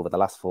enough over the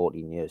last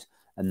 14 years.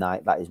 And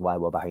that is why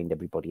we're behind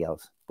everybody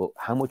else. But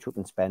how much we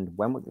can spend,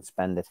 when we can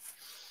spend it,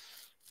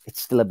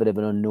 it's still a bit of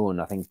an unknown,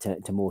 I think,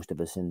 to most of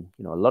us. And,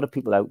 a lot of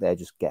people out there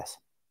just guess.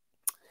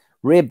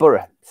 Ray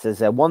Burrow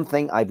says, one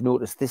thing I've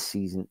noticed this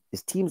season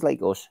is teams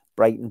like us,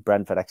 Brighton,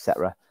 Brentford,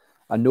 etc.,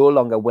 are no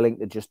longer willing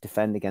to just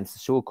defend against the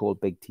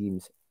so-called big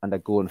teams and are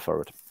going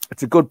for it.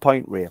 It's a good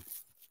point, Ray.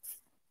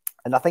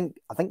 And I think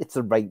it's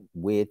the right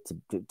way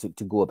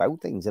to go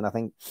about things. And I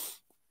think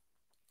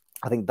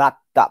that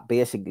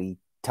basically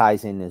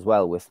ties in as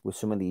well with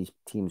some of these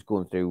teams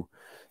going through,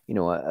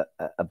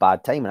 a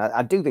bad time. And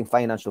I do think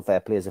financial fair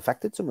play has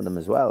affected some of them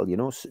as well,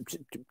 to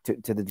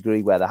the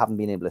degree where they haven't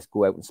been able to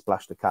go out and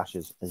splash the cash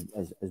as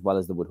well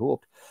as they would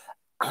hope.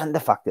 And the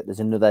fact that there's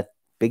another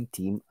big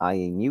team,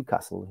 i.e.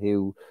 Newcastle,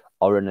 who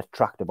are an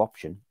attractive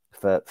option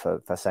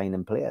for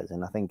signing players.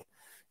 And I think,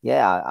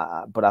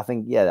 I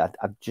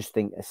just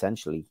think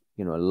essentially,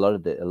 a lot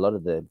of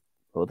the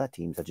other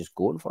teams are just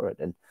going for it.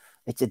 And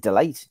it's a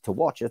delight to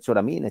watch. That's what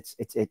I mean.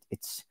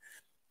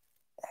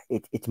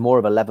 It's more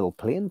of a level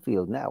playing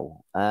field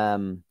now.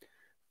 And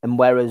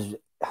whereas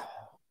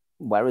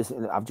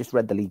I've just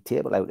read the league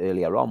table out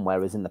earlier on,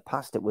 whereas in the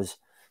past it was,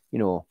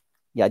 you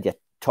had your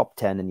top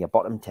 10 and your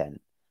bottom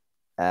 10.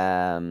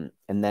 And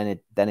then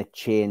it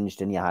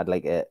changed and you had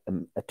like a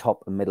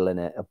top, a middle and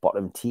a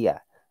bottom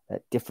tier,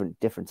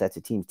 different sets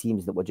of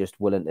teams that were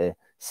just willing to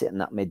sit in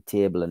that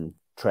mid-table and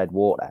tread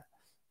water.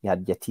 You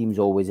had your teams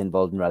always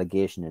involved in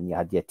relegation and you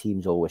had your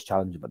teams always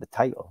challenging for the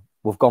title.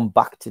 We've gone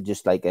back to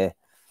just like a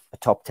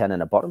top 10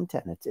 and a bottom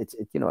 10.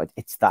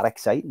 It's that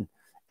exciting.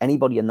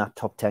 Anybody in that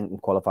top 10 can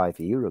qualify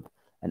for Europe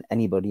and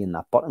anybody in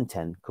that bottom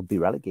 10 could be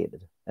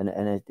relegated.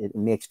 And it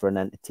makes for an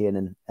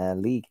entertaining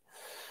league.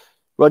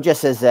 Roger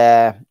says,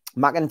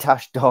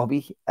 McIntosh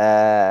Derby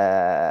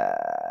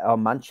or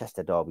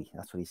Manchester Derby.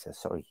 That's what he says.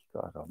 Sorry,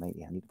 God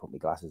almighty, I need to put my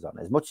glasses on.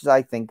 As much as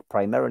I think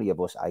primarily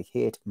of us, I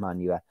hate Man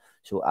U,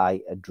 so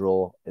a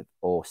draw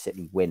or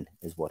City win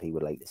is what he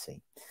would like to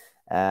see.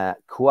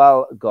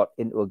 Kual got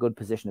into a good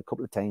position a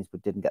couple of times,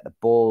 but didn't get the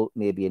ball.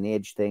 Maybe an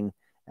age thing.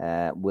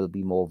 Will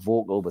be more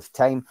vocal with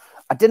time.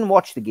 I didn't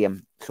watch the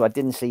game, so I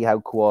didn't see how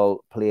Kual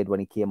played when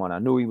he came on. I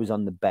know he was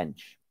on the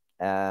bench.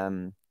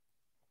 But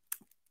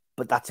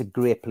that's a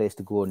great place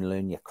to go and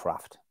learn your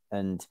craft.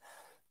 And,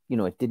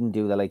 it didn't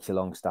do the likes of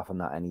Longstaff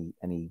and that any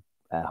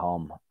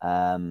harm.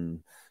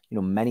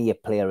 Many a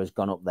player has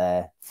gone up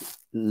there,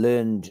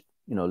 learned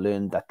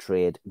that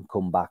trade and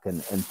come back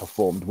and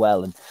performed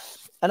well.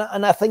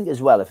 And I think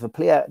as well, if a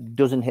player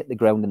doesn't hit the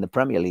ground in the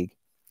Premier League,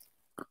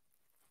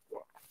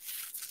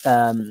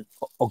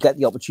 or get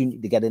the opportunity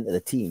to get into the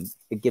team,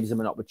 it gives them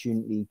an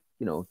opportunity,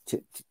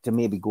 to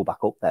maybe go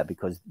back up there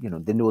because,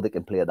 they know they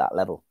can play at that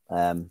level.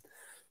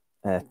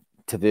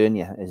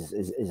 Tavernier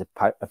is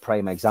a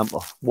prime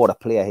example. What a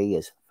player he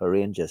is for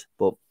Rangers,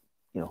 but,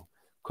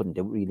 couldn't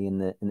do it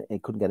really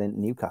couldn't get into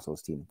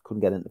Newcastle's team,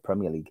 couldn't get into the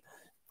Premier League.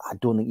 I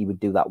don't think he would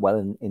do that well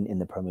in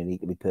the Premier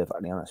League, to be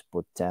perfectly honest,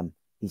 but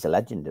he's a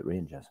legend at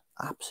Rangers,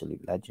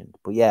 absolute legend.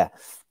 But yeah,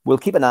 we'll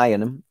keep an eye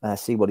on him,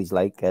 see what he's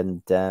like,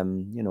 and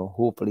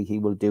hopefully he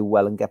will do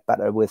well and get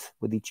better with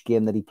each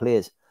game that he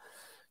plays.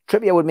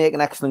 Trippier would make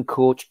an excellent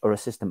coach or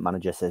assistant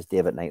manager, says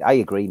David Knight. I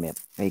agree, mate.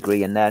 I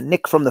agree. And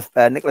Nicholas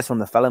from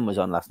the Felon was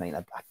on last night.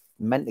 I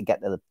meant to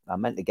get to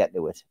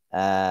it,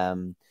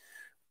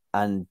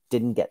 and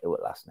didn't get to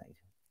it last night.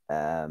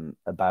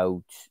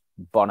 About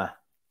Bonner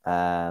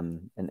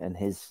and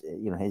his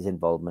his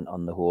involvement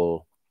on the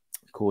whole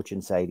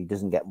coaching side. He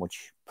doesn't get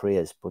much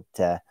praise,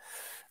 but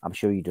I'm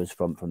sure he does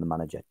from the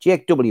manager.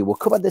 Jake W. We'll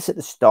cover this at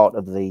the start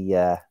of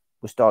the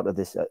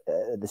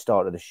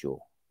show.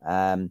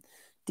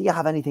 Do you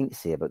have anything to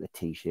say about the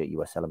T-shirt you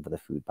are selling for the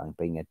food bank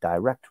being a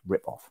direct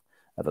rip-off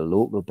of a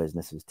local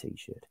business's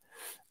T-shirt?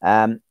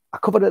 I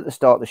covered it at the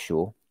start of the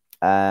show,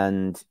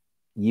 and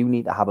you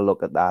need to have a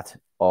look at that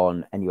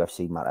on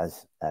NUFC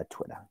Matters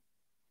Twitter.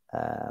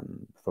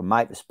 From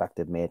my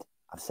perspective, mate,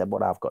 I've said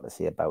what I've got to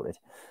say about it.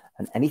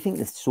 And anything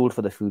that's sold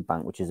for the food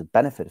bank, which is a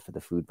benefit for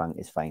the food bank,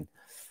 is fine.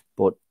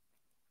 But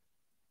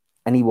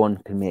anyone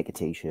can make a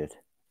T-shirt.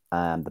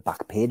 The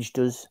back page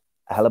does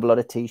a hell of a lot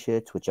of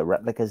T-shirts, which are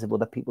replicas of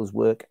other people's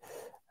work.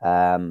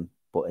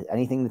 But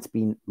anything that's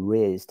been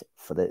raised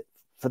for the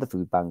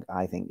food bank,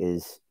 I think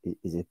is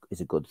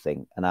a good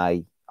thing. And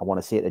I want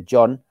to say to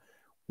John,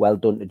 well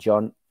done to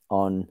John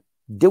on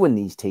doing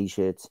these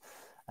T-shirts.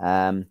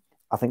 I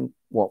think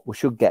what we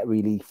should get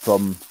really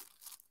from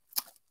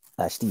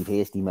Steve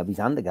Hasty, maybe,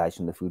 and the guys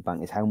from the food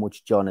bank, is how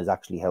much John has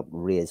actually helped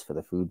raise for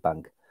the food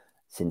bank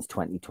since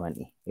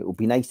 2020. It would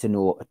be nice to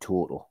know a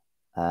total.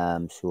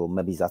 So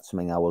maybe that's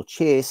something I will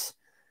chase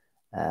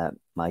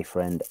my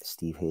friend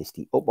Steve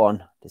Hasty up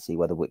on to see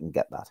whether we can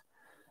get that.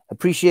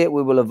 Appreciate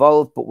we will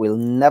evolve, but we'll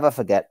never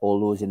forget all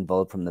those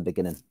involved from the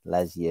beginning.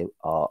 Les, you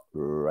are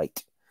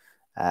right.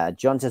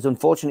 John says,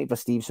 unfortunately for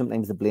Steve,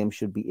 sometimes the blame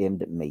should be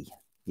aimed at me.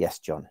 Yes,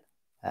 John.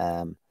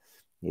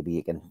 Maybe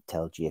you can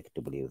tell Jake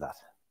W that.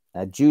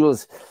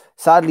 Jules,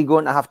 sadly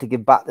going to have to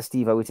give back the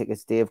Steve Howe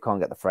tickets. Dave can't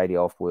get the Friday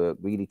off work.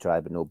 Really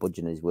tried, but no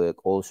budget in his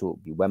work. Also, it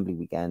would be Wembley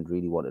weekend.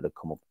 Really wanted to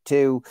come up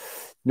too.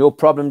 No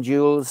problem,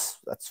 Jules.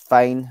 That's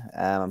fine.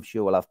 I'm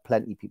sure we'll have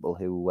plenty of people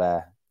who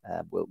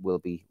will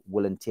be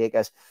willing to take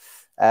us.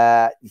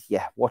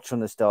 Yeah, watch from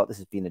the start. This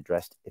has been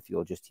addressed. If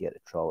you're just here to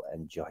troll,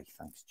 enjoy.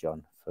 Thanks,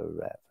 John,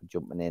 for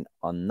jumping in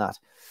on that.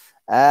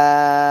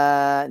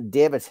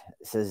 David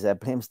says,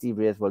 blame Steve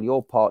Wraith. Well,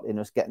 your part in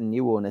us getting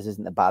new owners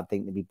isn't a bad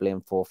thing to be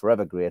blamed for.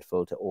 Forever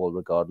grateful to all,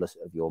 regardless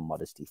of your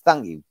modesty.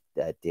 Thank you,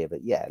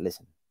 David. Yeah,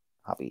 listen,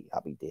 happy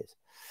days.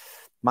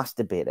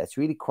 Masturbator. It's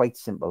really quite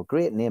simple.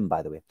 Great name,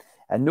 by the way.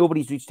 And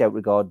nobody's reached out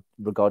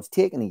regards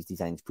taking these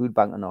designs, food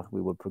bank or not.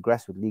 We will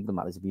progress with legal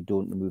matters if you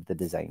don't remove the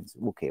designs.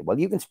 Okay, well,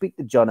 you can speak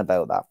to John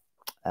about that.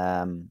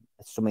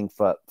 It's something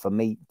for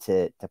me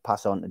to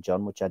pass on to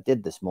John, which I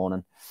did this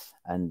morning.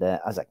 And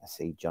as I can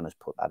see, John has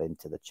put that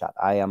into the chat.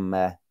 I am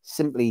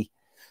simply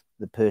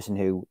the person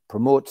who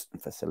promotes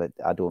and facilitates.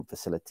 I don't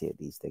facilitate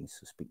these things,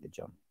 so speak to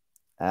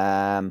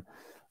John.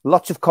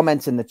 Lots of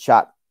comments in the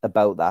chat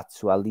about that,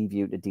 so I'll leave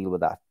you to deal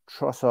with that.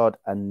 Trossard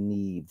and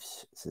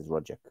Neves, says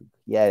Roger.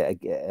 Yeah,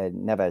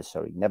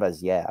 Neves.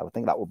 Yeah, I would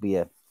think that would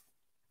be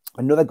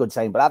another good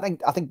sign. But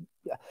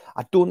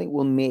I don't think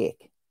we'll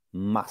make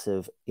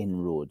massive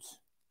inroads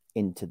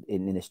in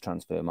this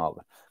transfer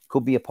market.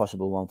 Could be a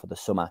possible one for the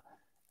summer.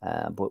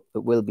 But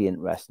it will be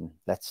interesting.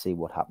 Let's see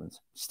what happens.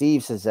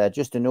 Steve says,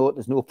 just a note,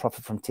 there's no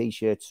profit from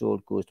T-shirts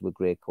sold, goes to a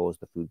great cause,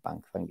 the food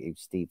bank. Thank you,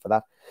 Steve, for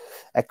that.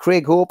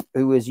 Craig Hope,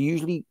 who is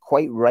usually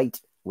quite right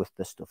with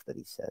the stuff that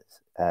he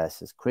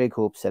says, Craig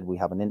Hope said we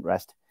have an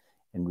interest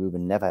in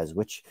Ruben Neves,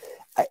 which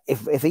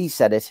if he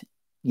said it,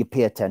 you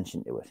pay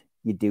attention to it.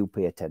 You do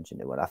pay attention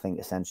to it. I think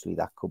essentially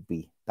that could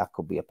be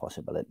a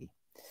possibility.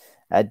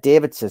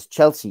 David says,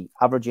 Chelsea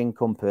average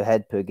income per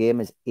head per game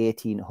is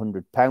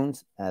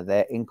 £1,800.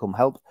 Their income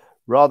help.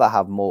 Rather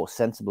have more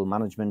sensible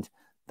management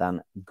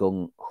than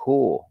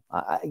gung-ho.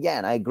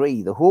 Again, I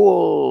agree. The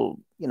whole,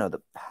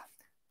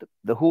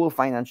 the whole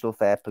financial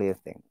fair play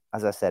thing,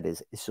 as I said,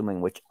 is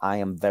something which I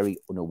am very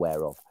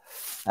unaware of,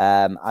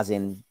 as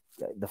in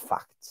the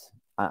facts.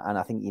 And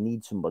I think you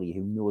need somebody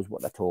who knows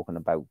what they're talking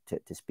about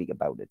to speak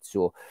about it.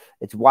 So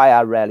it's why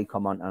I rarely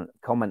comment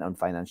on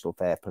financial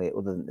fair play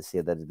other than to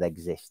say that it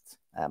exists.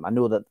 I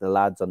know that the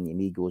lads on the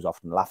Amigos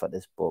often laugh at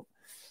this, but,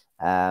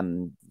 I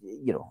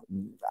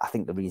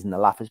think the reason they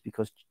laugh is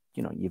because,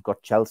 you've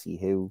got Chelsea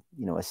who,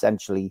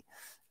 essentially,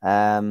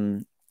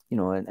 and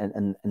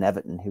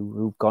Everton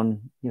who've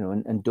gone,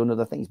 and done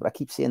other things. But I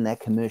keep saying their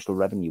commercial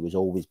revenue has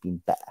always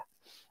been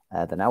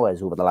better than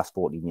ours over the last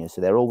 14 years.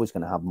 So they're always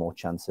going to have more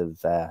chance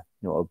of,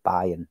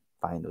 buying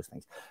buying those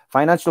things.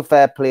 Financial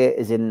fair play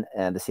is in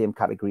the same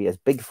category as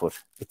Bigfoot.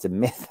 It's a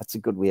myth. That's a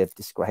good way of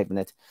describing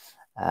it.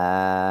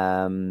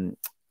 Wonky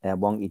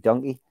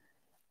donkey.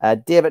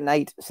 David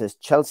Knight says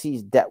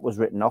Chelsea's debt was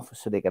written off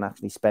so they can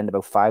actually spend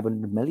about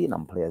 500 million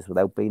on players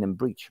without being in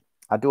breach.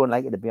 I don't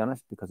like it, to be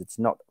honest, because it's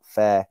not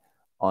fair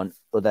on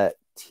other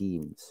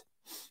teams.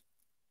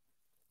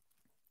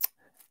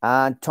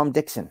 And Tom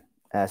Dixon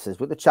says,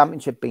 with the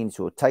championship being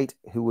so tight,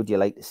 who would you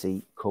like to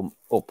see come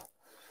up?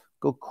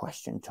 Good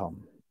question,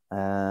 Tom.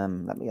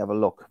 Let me have a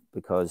look,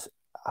 because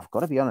I've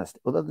got to be honest,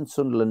 other than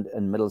Sunderland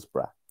and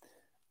Middlesbrough,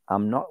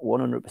 I'm not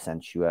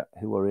 100% sure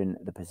who are in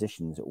the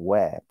positions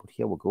where, but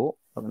here we go,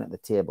 looking at the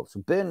table.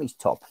 So Burnley's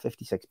top,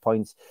 56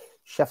 points.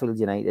 Sheffield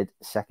United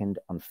second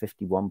on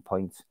 51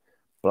 points.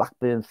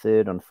 Blackburn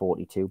third on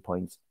 42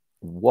 points.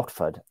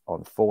 Watford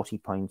on 40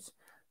 points.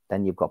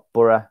 Then you've got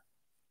Borough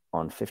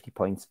on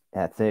 39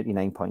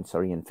 points,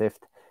 in fifth.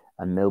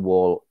 And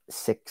Millwall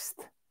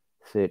sixth,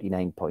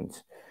 39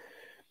 points.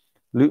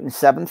 Luton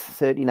 7th,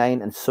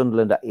 39, and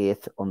Sunderland at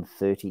 8th on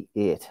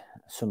 38.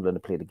 Sunderland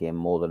have played a game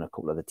more than a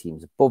couple of the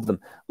teams above them.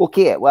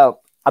 Okay,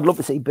 well, I'd love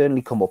to see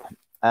Burnley come up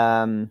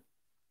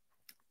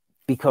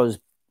because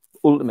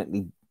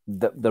ultimately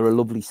they're a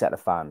lovely set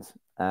of fans.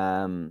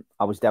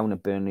 I was down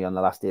at Burnley on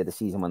the last day of the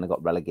season when they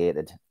got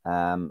relegated,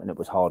 and it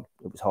was hard.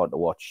 It was hard to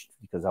watch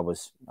because I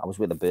was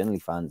with the Burnley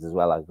fans as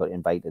well. I got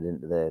invited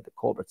into the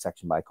corporate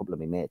section by a couple of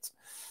my mates.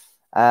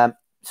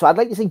 So I'd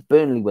like to see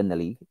Burnley win the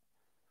league.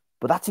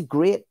 But that's a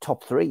great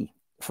top three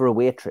for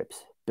away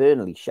trips.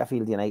 Burnley,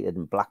 Sheffield United,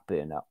 and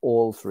Blackburn are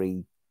all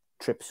three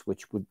trips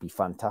which would be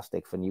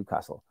fantastic for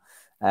Newcastle.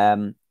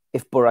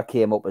 If Borough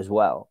came up as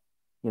well,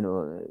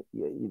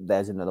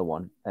 there's another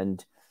one.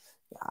 And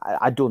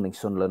I don't think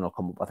Sunderland will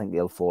come up. I think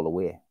they'll fall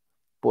away.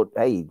 But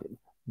hey,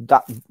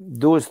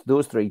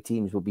 those three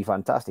teams would be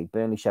fantastic.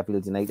 Burnley,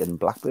 Sheffield United, and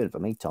Blackburn for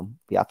me, Tom.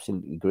 Be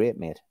absolutely great,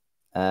 mate.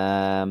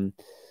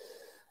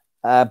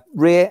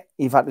 Ray,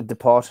 you've had to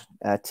depart.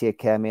 Take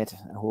care, mate.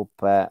 I hope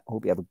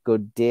you have a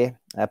good day.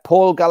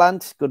 Paul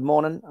Gallant, good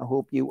morning. I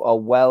hope you are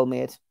well,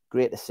 mate.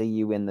 Great to see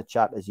you in the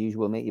chat as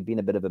usual, mate. You've been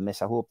a bit of a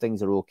miss. I hope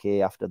things are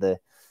okay after the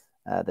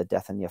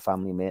death in your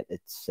family, mate.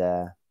 It's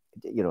it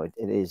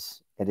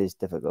is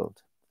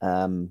difficult.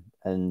 And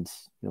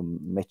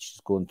Mitch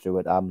is going through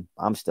it. I'm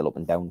still up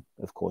and down,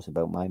 of course,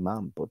 about my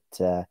mum, but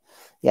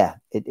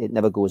it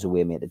never goes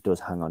away, mate. It does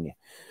hang on you.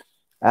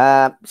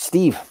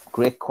 Steve,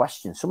 great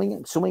question.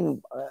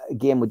 Something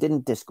again we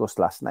didn't discuss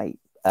last night.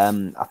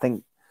 I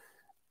think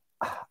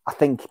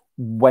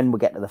when we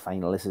get to the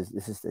final, this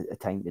is a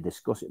time to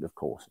discuss it, of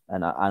course.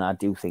 And I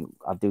do think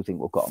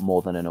we've got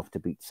more than enough to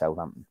beat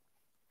Southampton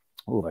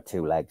over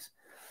 2 legs.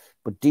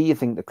 But do you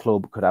think the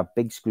club could have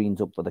big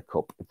screens up for the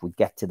cup if we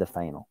get to the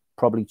final?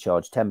 Probably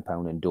charge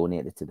 £10 and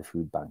donate it to the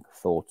food bank.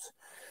 Thoughts?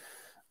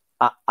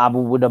 I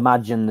would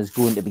imagine there's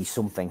going to be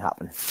something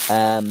happen.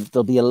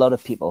 There'll be a lot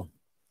of people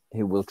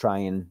who will try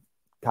and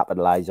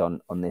capitalise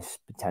on this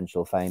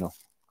potential final.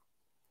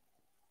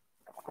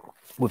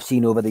 We've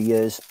seen over the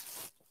years,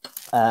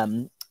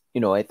 at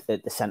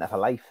the Centre for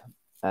Life,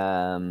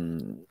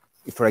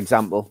 for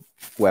example,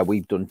 where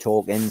we've done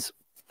talk-ins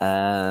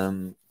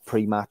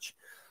pre-match,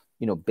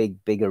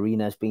 big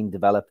arenas being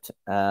developed.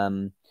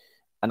 And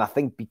I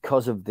think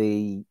because of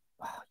the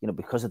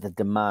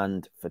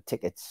demand for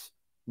tickets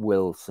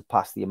will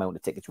surpass the amount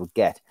of tickets we'll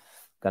get,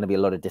 going to be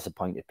a lot of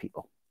disappointed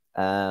people.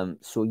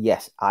 So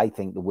yes, I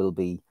think there will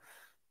be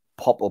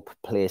pop-up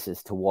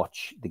places to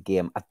watch the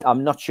game.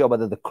 I'm not sure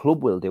whether the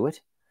club will do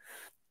it,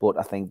 but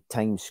I think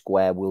Times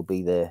Square will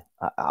be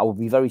I would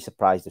be very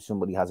surprised if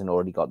somebody hasn't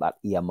already got that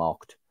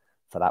earmarked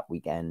for that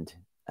weekend.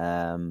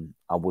 I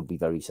would be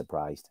very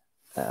surprised.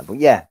 But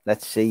yeah,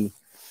 let's see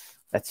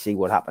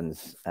what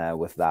happens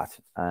with that.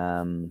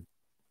 And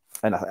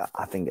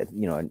I think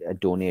a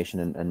donation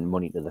and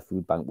money to the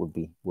food bank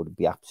would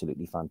be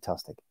absolutely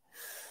fantastic.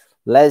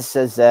 Les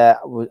says,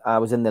 I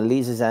was in the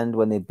Leazes End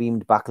when they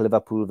beamed back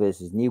Liverpool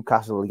versus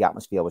Newcastle. The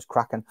atmosphere was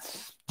cracking.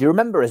 Do you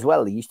remember as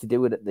well, they used to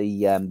do it at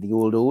the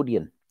old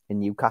Odeon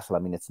in Newcastle. I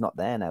mean, it's not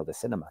there now, the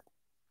cinema.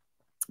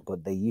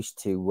 But they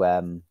used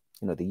to,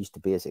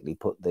 basically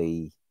put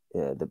the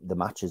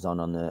matches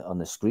on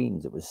the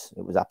screens. It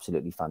was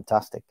absolutely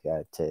fantastic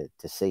to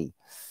see.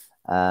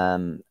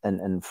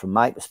 And from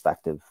my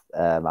perspective,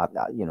 I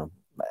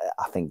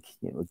think,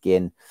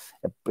 again,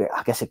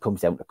 I guess it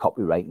comes down to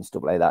copyright and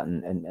stuff like that.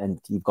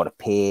 And you've got to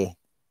pay,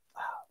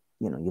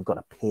 for,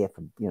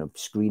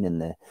 screening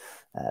the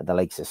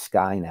likes of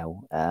Sky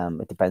now.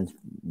 It depends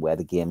where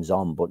the game's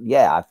on. But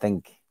yeah, I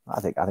think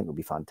it would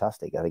be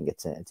fantastic. I think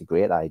it's a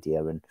great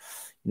idea. And,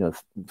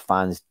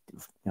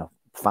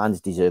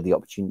 fans deserve the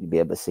opportunity to be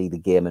able to see the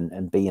game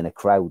and be in a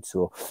crowd.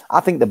 So I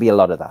think there'll be a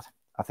lot of that.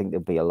 I think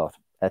there'll be a lot.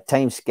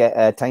 Times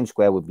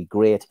Square would be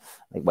great,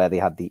 like where they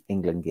had the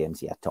England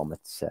games. Yeah, Tom,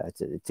 it's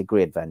a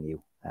great venue.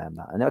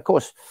 And of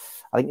course,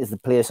 I think there's the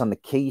place on the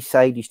quay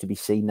side, used to be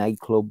Sea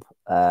Nightclub.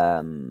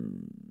 The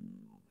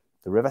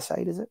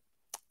Riverside, is it?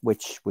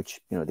 which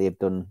they've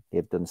done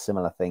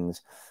similar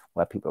things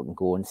where people can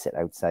go and sit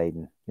outside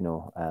and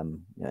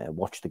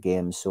watch the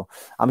games. So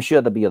I'm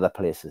sure there'll be other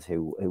places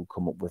who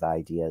come up with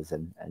ideas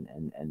and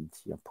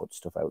put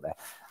stuff out there.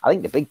 I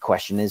think the big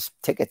question is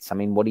tickets. I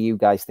mean, what do you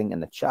guys think in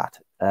the chat?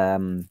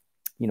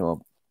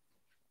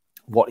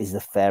 What is the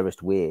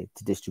fairest way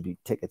to distribute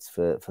tickets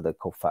for the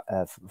cup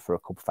for a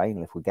cup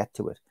final if we get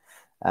to it?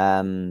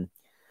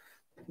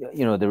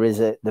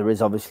 There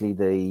is obviously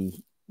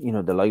the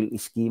loyalty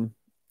scheme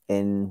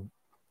in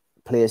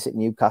place at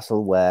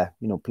Newcastle where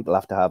people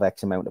have to have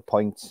X amount of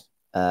points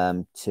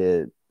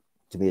to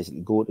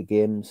basically go to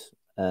games,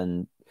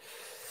 and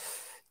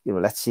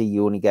let's say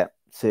you only get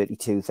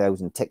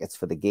 32,000 tickets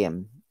for the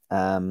game.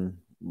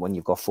 When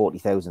you've got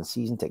 40,000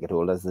 season ticket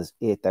holders, there's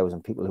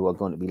 8,000 people who are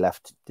going to be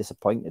left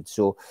disappointed.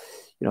 So,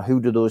 who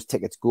do those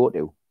tickets go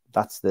to?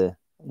 That's the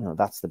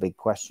big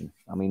question.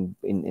 I mean,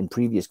 in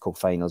previous cup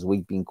finals,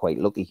 we've been quite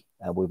lucky.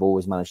 We've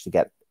always managed to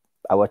get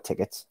our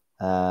tickets.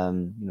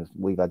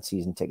 We've had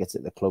season tickets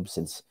at the club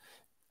since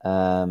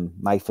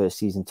my first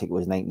season ticket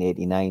was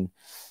 1989,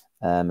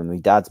 and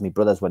my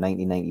brother's were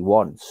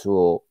 1991.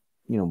 So,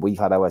 we've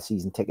had our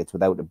season tickets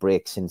without a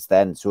break since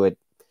then. So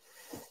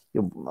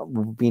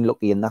we've been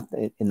lucky in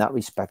that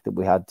respect that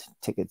we had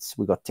tickets.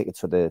 We got tickets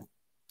for the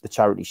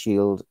Charity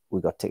Shield. We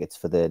got tickets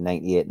for the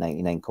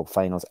 98-99 Cup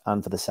finals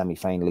and for the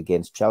semi-final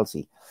against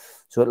Chelsea.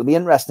 So it'll be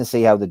interesting to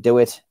see how they do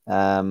it.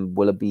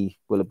 Will it be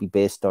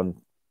based on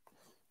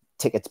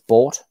tickets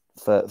bought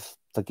for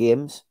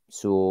games?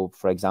 So,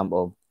 for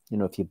example,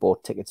 if you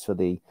bought tickets for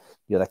the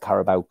other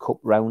Carabao Cup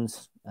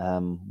rounds,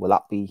 will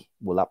that be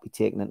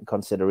taken into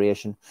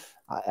consideration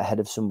ahead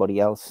of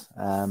somebody else?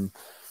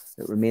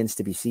 It remains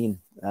to be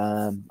seen.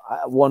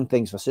 One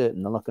thing's for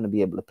certain, they're not going to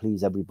be able to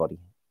please everybody.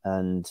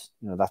 And,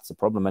 that's the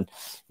problem. And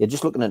you're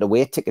just looking at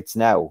away tickets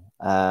now.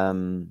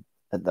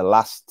 At the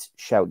last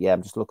shout,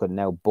 I'm just looking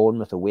now,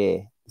 Bournemouth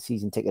away, the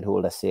season ticket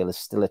holder sale is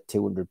still at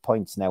 200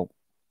 points. Now,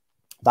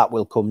 that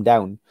will come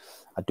down.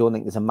 I don't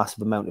think there's a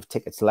massive amount of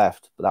tickets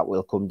left, but that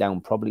will come down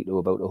probably to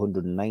about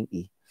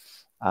 190.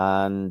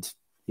 And,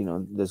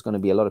 there's going to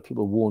be a lot of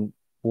people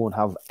won't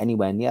have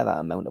anywhere near that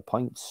amount of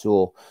points.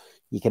 So,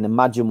 you can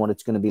imagine what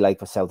it's going to be like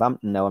for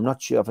Southampton. Now, I'm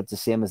not sure if it's the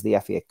same as the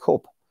FA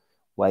Cup,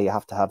 where you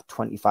have to have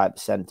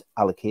 25%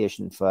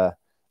 allocation for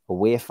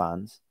away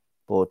fans.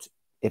 But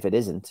if it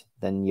isn't,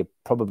 then you're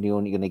probably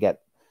only going to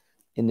get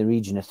in the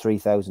region of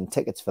 3,000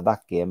 tickets for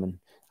that game. And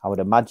I would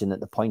imagine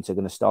that the points are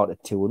going to start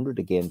at 200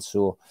 again.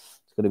 So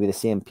it's going to be the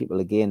same people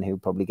again who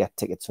probably get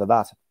tickets for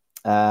that.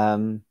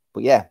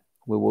 But yeah,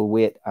 we will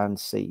wait and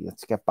see.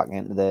 Let's get back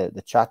into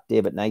the chat.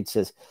 David Knight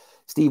says,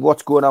 Steve,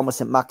 what's going on with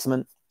St.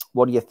 Maximin?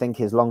 What do you think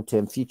his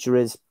long-term future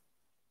is?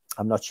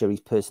 I'm not sure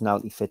his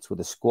personality fits with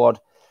the squad.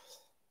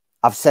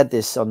 I've said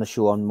this on the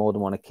show on more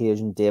than one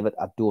occasion, David.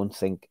 I don't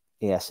think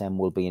ASM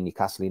will be a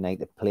Newcastle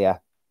United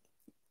player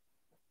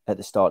at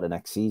the start of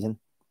next season.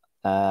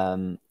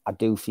 I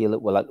do feel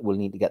that we'll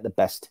need to get the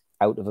best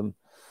out of him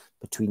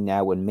between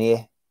now and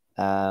May.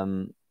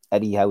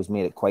 Eddie Howe's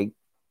made it quite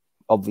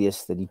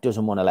obvious that he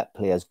doesn't want to let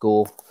players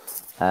go.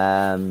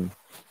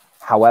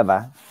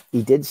 However,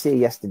 he did say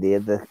yesterday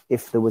that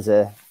if there was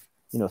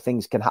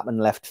things can happen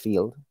left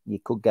field, you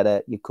could get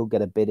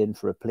a bid in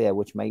for a player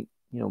which might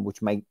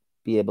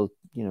be able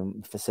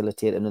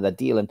facilitate another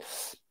deal. And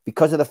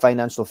because of the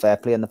financial fair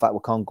play and the fact we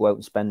can't go out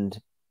and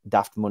spend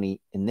daft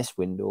money in this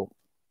window,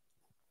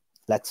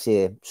 let's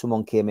say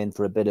someone came in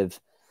for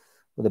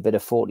with a bid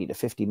of 40 to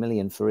 50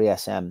 million for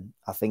ASM,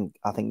 I think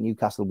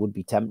Newcastle would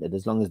be tempted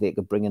as long as they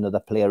could bring another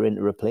player in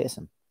to replace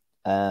him.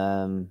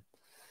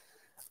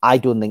 I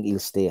don't think he'll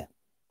stay,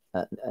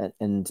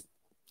 and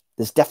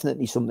there's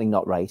definitely something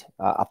not right.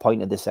 I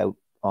pointed this out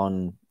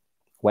on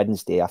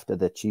Wednesday after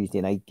the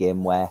Tuesday night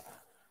game where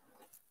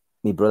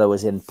my brother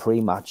was in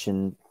pre-match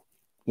and,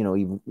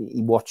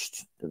 he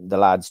watched the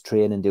lads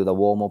train and do the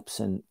warm-ups,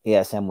 and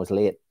ASM was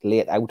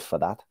late out for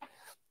that.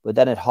 But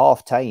then at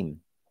half-time,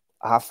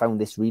 I found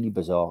this really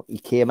bizarre. He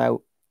came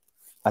out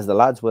as the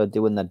lads were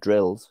doing their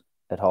drills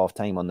at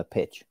half-time on the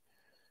pitch.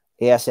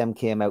 ASM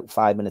came out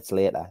 5 minutes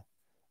later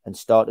and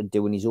started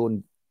doing his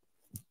own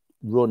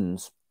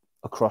runs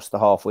across the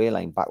halfway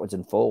line, backwards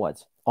and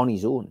forwards, on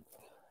his own,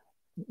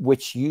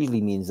 which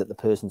usually means that the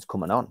person's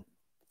coming on.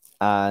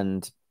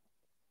 And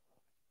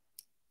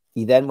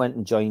he then went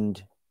and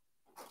joined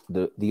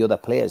the other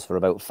players for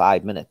about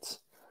 5 minutes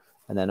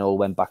and then all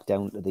went back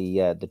down to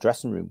the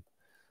dressing room.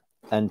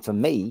 And for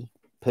me,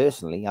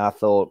 personally, I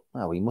thought,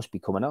 he must be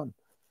coming on.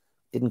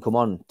 Didn't come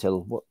on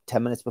till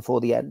 10 minutes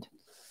before the end.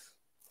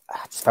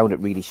 I just found it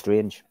really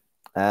strange.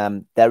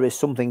 There is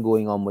something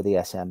going on with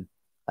ASM.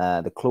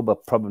 The club are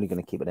probably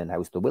going to keep it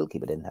in-house. They will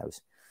keep it in-house.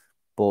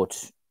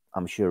 But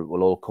I'm sure it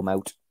will all come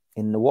out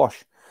in the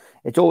wash.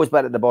 It's always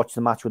better to watch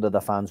the match with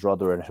other fans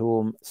rather than at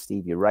home.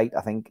 Steve, you're right.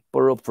 I think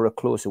Borough up for a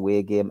close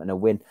away game and a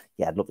win.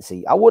 Yeah,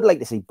 I would like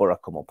to see Borough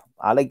come up.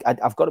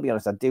 I've got to be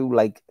honest, I do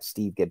like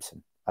Steve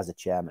Gibson as a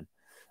chairman.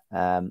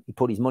 He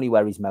put his money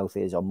where his mouth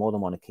is on more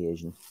than one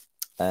occasion.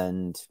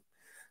 And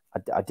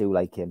I do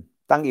like him.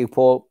 Thank you,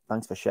 Paul.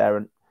 Thanks for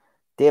sharing.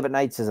 David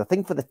Knight says, I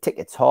think for the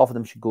tickets, half of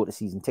them should go to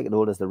season ticket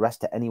holders, the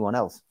rest to anyone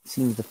else.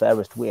 Seems the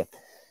fairest way.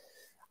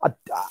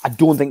 I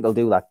don't think they'll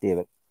do that,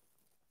 David.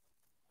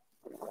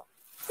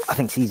 I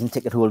think season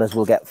ticket holders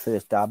will get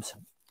first dabs.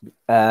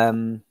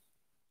 And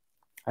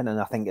then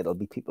I think it'll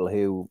be people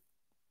who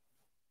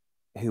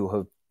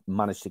have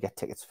managed to get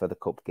tickets for the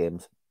cup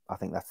games. I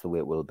think that's the way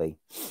it will be.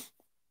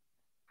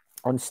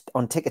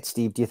 On tickets,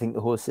 Steve, do you think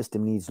the whole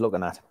system needs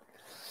looking at?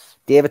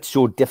 David, it's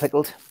so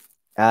difficult.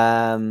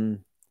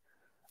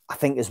 I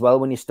think as well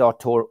when you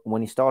start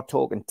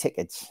talking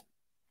tickets,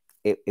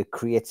 it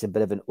creates a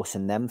bit of an us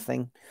and them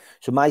thing.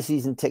 So my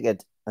season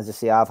ticket, as I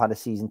say, I've had a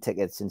season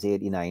ticket since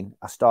 '89.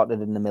 I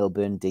started in the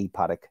Milburn D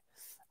paddock.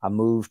 I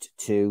moved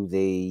to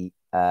the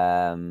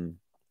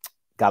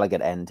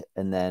Gallagher end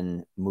and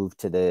then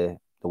moved to the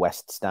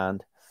West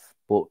stand.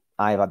 But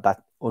I've had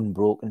that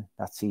unbroken,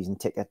 that season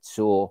ticket.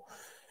 So,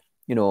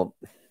 you know,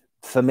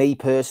 for me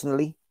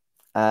personally,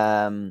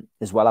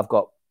 as well,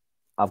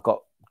 I've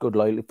got good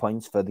loyalty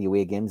points for the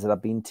away games that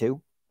I've been to.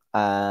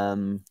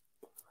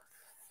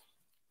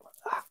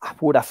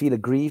 Would I feel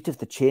aggrieved if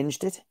they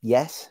changed it?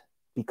 Yes,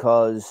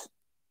 because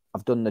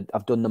I've done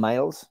the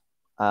miles,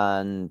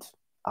 and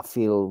I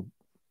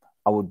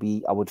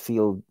would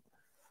feel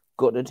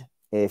gutted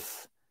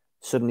if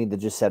suddenly they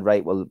just said,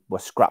 right, well, we're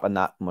scrapping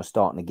that and we're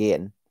starting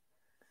again,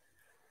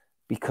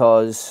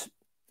 because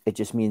it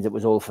just means it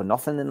was all for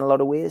nothing in a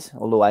lot of ways.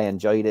 Although I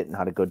enjoyed it and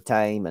had a good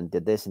time and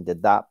did this and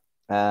did that.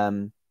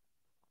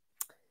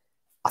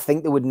 I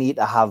think they would need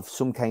to have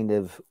some kind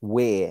of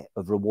way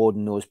of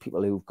rewarding those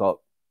people who've got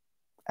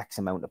X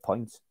amount of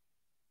points.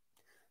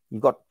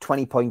 You've got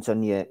 20 points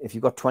on your, if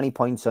you've got 20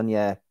 points on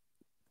your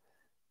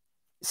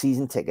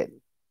season ticket,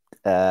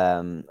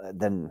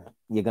 then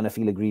you're going to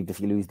feel aggrieved if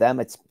you lose them.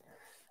 It's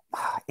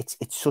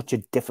such a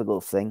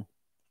difficult thing.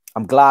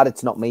 I'm glad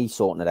it's not me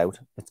sorting it out.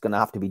 It's going to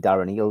have to be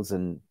Darren Eales,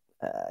 and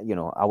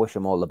I wish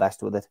him all the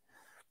best with it.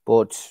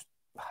 But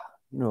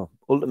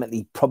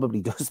ultimately,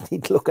 probably does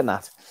need looking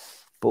at.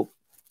 But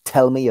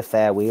tell me a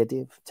fair way,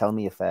 Dave. Tell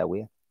me a fair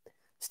way.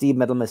 Steve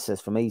Middlemas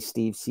says, for me,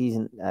 Steve,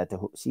 season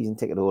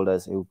ticket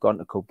holders who've gone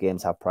to cup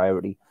games have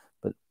priority,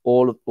 but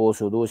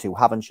also those who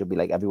haven't should be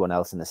like everyone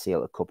else in the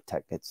sale of cup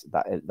tickets.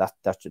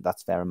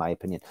 That's fair in my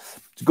opinion.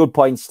 It's a good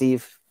point,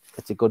 Steve.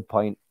 It's a good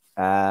point.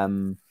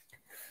 I've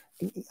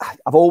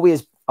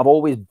always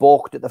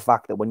balked at the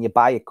fact that when you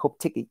buy a cup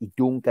ticket, you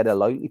don't get a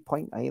loyalty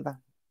point either.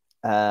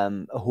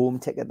 A home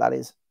ticket, that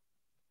is.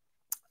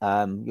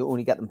 You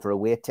only get them for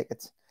away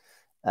tickets.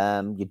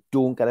 You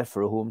don't get it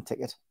for a home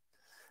ticket.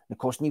 And of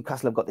course,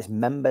 Newcastle have got this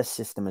member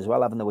system as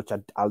well, haven't they? Which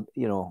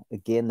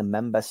again, the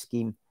member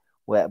scheme,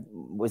 where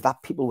was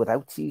that people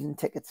without season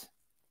tickets?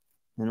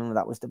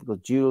 That was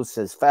difficult. Jules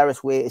says,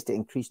 fairest way is to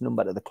increase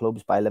number of the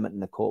clubs by limiting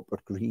the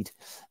corporate greed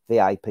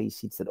VIP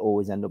seats that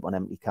always end up on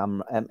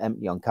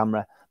empty on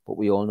camera. But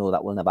we all know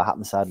that will never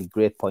happen, sadly.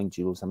 Great point,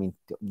 Jules. I mean,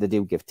 they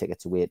do give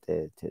tickets away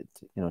to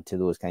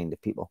those kind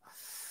of people.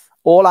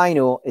 All I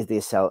know is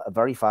they sell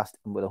very fast,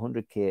 and with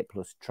 100k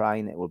plus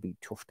trying, it will be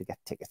tough to get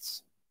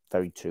tickets.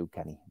 Very true,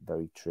 Kenny.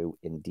 Very true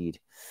indeed.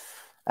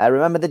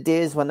 Remember the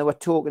days when there were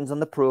tokens on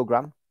the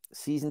programme?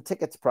 Season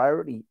tickets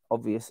priority,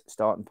 obvious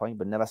starting point,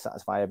 but never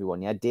satisfy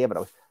everyone. Yeah, David, I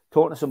was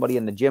talking to somebody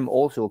in the gym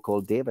also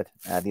called David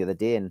the other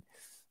day, and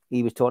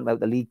he was talking about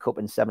the League Cup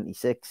in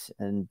 '76,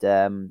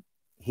 and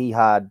he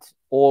had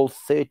all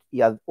 30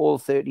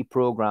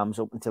 programmes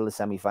up until the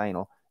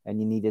semi-final, and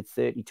you needed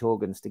 30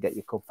 tokens to get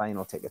your cup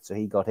final ticket, so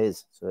he got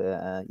his.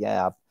 So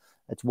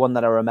it's one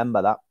that I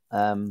remember that.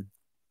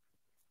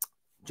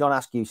 John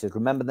Askew says,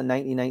 remember the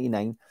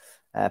 1999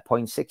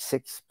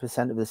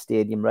 0.66% of the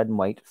stadium red and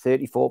white,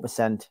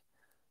 34%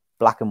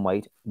 black and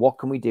white. What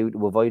can we do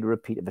to avoid a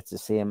repeat if it's the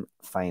same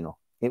final?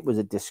 It was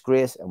a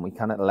disgrace, and we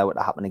cannot allow it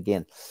to happen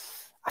again.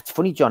 It's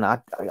funny, John.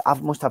 I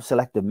must have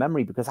selective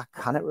memory, because I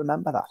cannot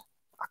remember that.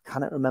 I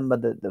cannot remember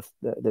that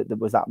there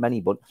was that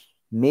many, but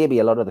maybe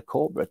a lot of the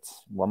corporates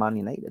were Man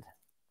United,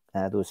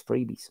 those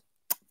freebies.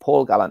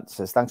 Paul Gallant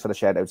says, thanks for the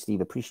shout out, Steve.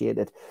 Appreciate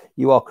it.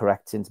 You are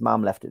correct. Since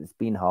Mum left it, it's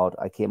been hard.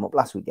 I came up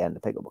last weekend to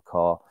pick up a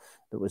car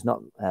that was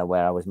not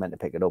where I was meant to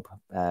pick it up.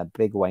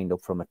 Big wind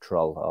up from a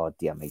troll. Oh,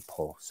 dear me,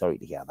 Paul. Sorry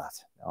to hear that.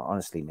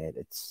 Honestly, mate,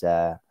 it's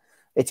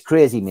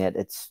crazy, mate.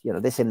 It's,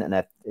 this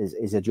internet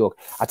is a joke.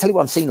 I tell you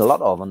what I'm seeing a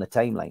lot of on the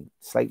timeline,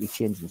 slightly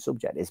changing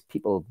subject, is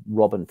people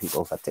robbing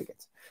people for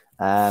tickets.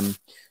 I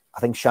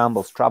think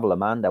Shambles Travel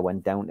Amanda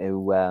went down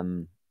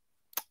to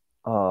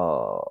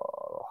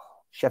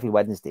Sheffield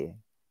Wednesday,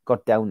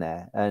 got down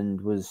there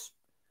and was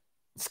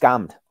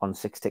scammed on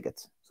 6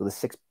 tickets. So the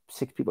six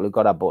people who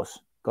got our bus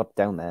got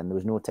down there and there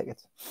was no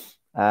tickets.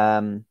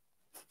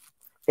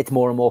 It's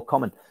more and more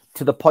common,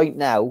 to the point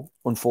now,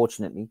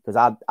 unfortunately,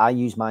 because I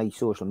use my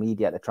social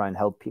media to try and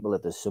help people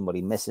if there's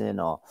somebody missing,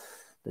 or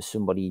there's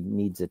somebody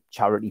needs a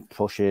charity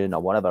pushing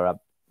or whatever.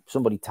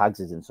 Somebody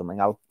tags us in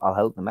something, I'll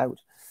help them out.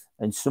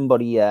 And I've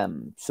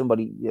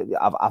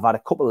had a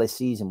couple this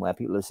season where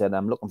people have said,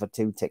 I'm looking for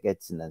 2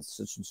 tickets, and then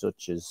such and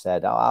such has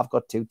said, oh, I've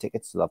got 2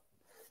 tickets.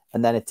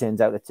 And then it turns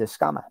out it's a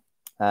scammer.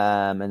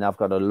 And I've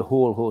got a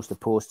whole host of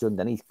posts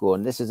underneath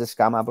going, this is a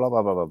scammer, blah,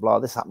 blah, blah, blah, blah.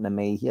 This happened to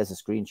me. Here's a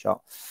screenshot.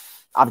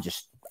 I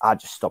just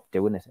stopped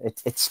doing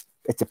it. It's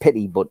a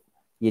pity, but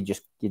you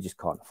just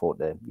can't afford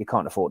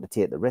to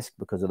take the risk,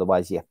 because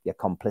otherwise you're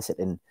complicit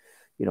in,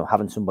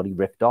 having somebody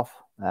ripped off.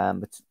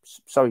 But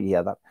sorry to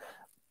hear that.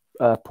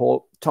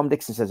 Paul, Tom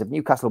Dixon says, if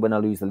Newcastle win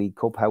or lose the League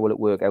Cup, how will it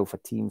work out for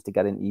teams to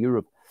get into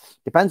Europe?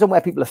 Depends on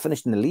where people have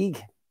finished in the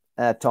league.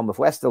 Tom, if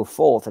we're still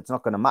fourth, it's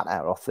not going to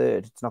matter, or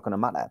third, it's not going to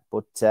matter.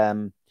 But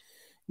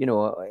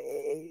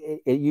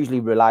it usually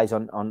relies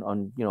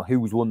on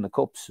who's won the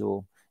cup.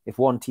 So if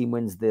one team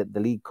wins the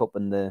League Cup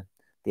and the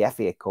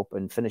FA Cup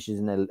and finishes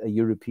in a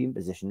European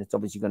position, it's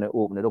obviously going to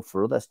open it up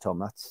for others, Tom.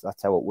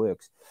 That's how it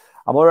works.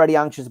 I'm already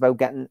anxious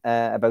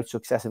about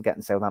success of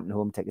getting Southampton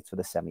home tickets for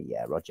the semi.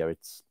 Yeah, Roger,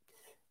 it's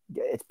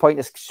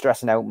pointless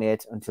stressing out,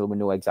 mate, until we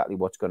know exactly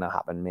what's going to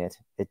happen, mate.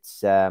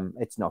 It's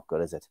not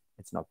good, is it?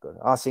 It's not good.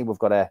 I see we've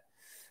got a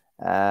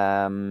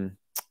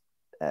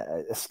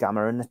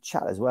scammer in the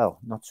chat as well.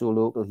 Not so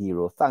local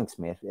hero. Thanks,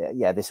 mate.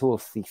 Yeah, this whole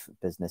thief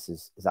business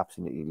is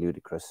absolutely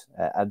ludicrous.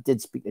 I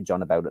did speak to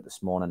John about it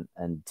this morning,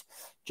 and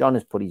John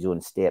has put his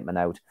own statement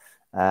out.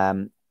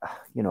 And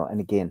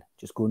again,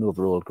 just going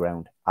over old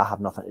ground. I have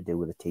nothing to do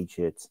with the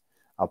T-shirts.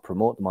 I'll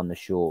promote them on the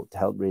show to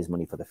help raise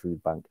money for the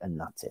food bank, and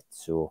that's it.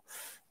 So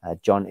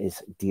John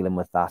is dealing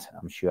with that,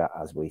 I'm sure,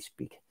 as we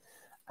speak.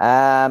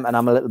 And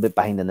I'm a little bit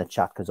behind in the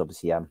chat because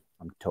obviously I'm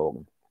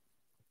talking.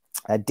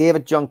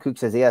 David John Cook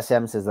says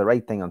ASM says the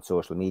right thing on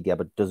social media,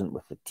 but doesn't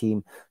with the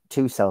team.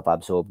 Too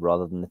self-absorbed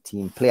rather than the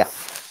team player.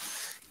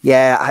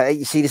 Yeah,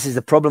 you see, this is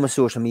the problem with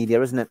social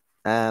media, isn't it?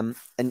 And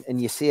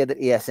you say that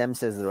ASM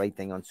says the right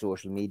thing on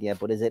social media,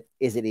 but is it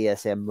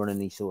ASM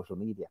running his social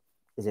media?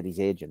 Is it his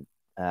agent?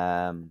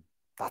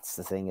 That's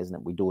the thing, isn't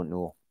it? We don't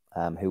know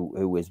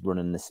who is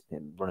running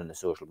the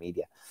social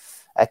media.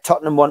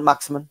 Tottenham want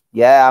Maximin.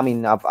 Yeah, I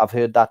mean, I've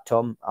heard that,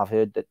 Tom. I've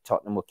heard that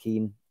Tottenham were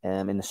keen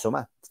in the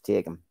summer to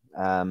take him.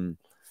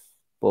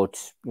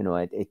 But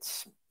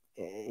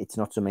it's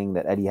not something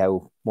that Eddie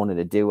Howe wanted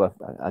to do.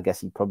 I guess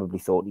he probably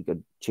thought he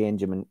could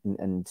change him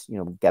and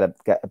get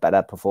a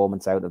better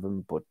performance out of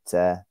him. But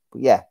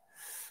yeah,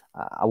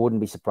 I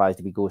wouldn't be surprised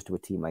if he goes to a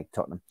team like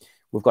Tottenham.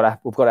 We've got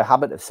a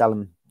habit of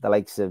selling the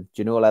likes of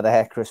Ginola, the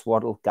hair, Chris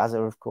Waddle, Gaza,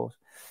 of course.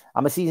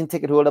 I'm a season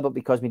ticket holder, but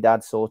because my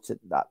dad sorts it,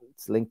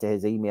 that's linked to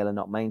his email and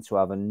not mine. So I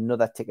have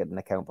another ticket and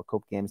account for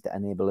cup games to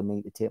enable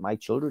me to take my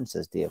children,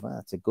 says Dave. Well,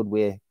 that's a good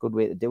way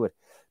to do it.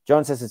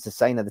 John says it's a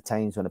sign of the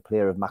times when a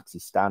player of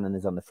Maxi's standing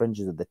is on the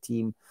fringes of the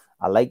team.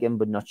 I like him,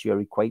 but not sure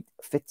he quite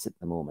fits at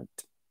the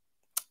moment.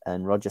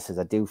 And Roger says,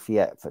 I do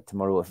fear for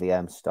tomorrow if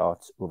the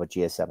starts over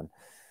J7.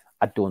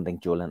 I don't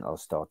think Joelinton will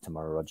start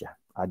tomorrow, Roger.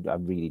 I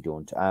really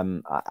don't.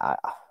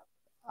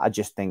 I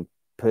just think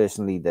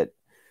personally that,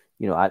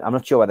 I'm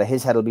not sure whether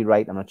his head will be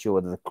right. I'm not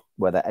sure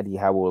whether Eddie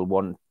Howe will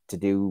want to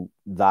do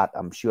that.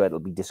 I'm sure it'll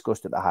be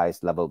discussed at the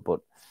highest level,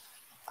 but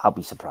I'll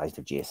be surprised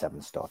if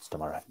J7 starts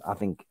tomorrow. I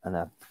think, and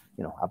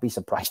I'll be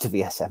surprised if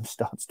the SM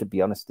starts, to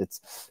be honest.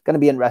 It's going to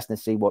be interesting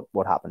to see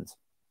what happens.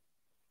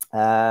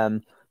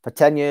 For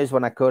 10 years,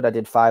 when I could, I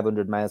did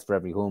 500 miles for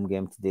every home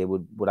game. Today,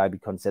 would I be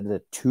considered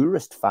a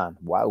tourist fan?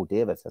 Wow,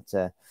 David, it's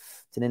an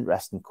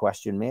interesting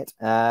question, mate.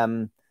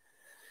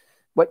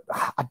 But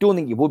I don't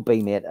think you would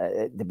be, mate,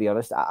 to be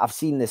honest. I've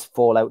seen this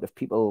fallout of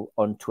people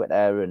on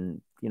Twitter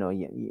and,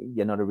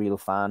 you're not a real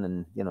fan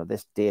and,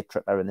 this day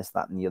tripper and this,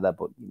 that and the other.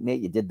 But,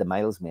 mate, you did the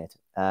miles, mate.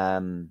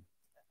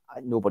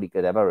 Nobody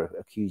could ever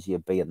accuse you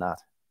of being that,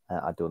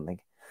 I don't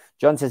think.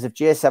 John says, if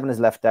J7 is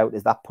left out,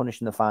 is that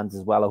punishing the fans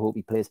as well? I hope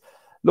he plays.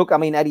 Look, I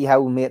mean, Eddie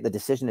Howe made the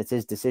decision. It's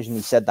his decision.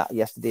 He said that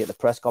yesterday at the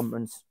press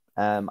conference.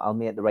 I'll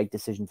make the right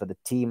decision for the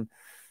team.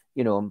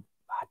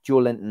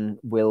 Joelinton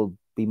will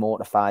be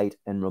mortified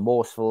and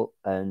remorseful,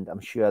 and I'm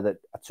sure that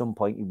at some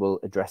point he will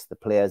address the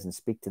players and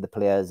speak to the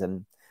players,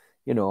 and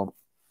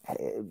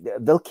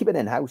they'll keep it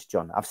in-house,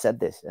 John. I've said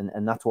this,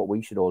 and that's what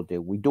we should all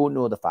do. We don't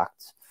know the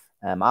facts.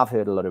 I've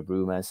heard a lot of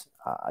rumours.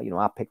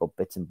 I pick up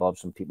bits and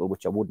bobs from people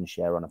which I wouldn't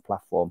share on a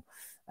platform.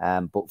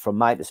 But from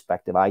my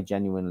perspective, I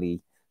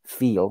genuinely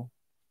feel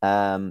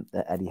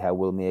that Eddie Howe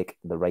will make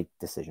the right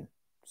decision.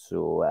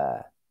 So,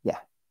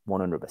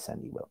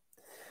 100% he will.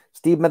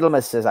 Steve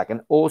Middlemas says, I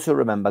can also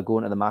remember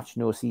going to the match,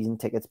 no season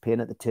tickets,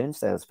 paying at the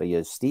turnstiles for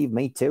years. Steve,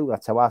 me too.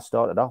 That's how I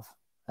started off.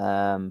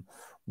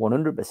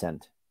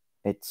 100%.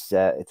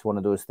 It's one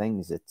of those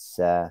things. It's,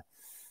 the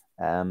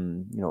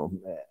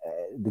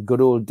good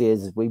old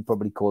days, as we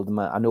probably called them.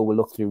 I know we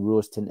look through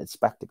rose-tinted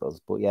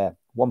spectacles, but yeah,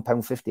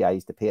 £1.50 I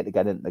used to pay to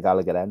get into the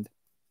Gallagher End.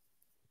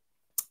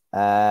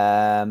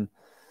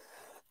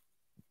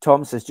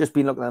 Tom says, just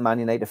been looking at the Man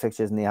United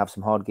fixtures and they have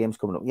some hard games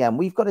coming up. Yeah, and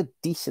we've got a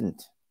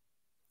decent...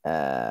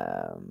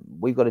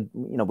 we've got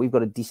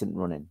a decent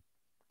run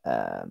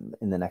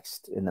in the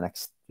next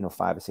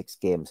 5 or 6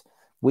 games.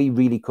 We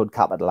really could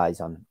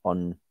capitalize on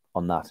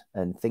that,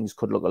 and things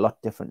could look a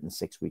lot different in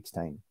 6 weeks'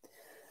 time.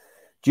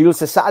 Jules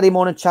says, Saturday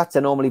morning chats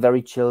are normally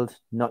very chilled,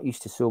 not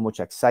used to so much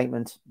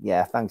excitement.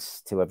 Yeah,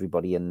 thanks to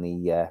everybody in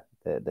the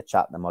the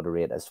chat, the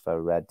moderators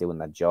for doing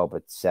their job.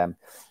 It's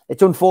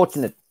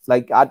unfortunate.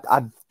 Like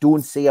I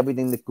don't see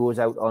everything that goes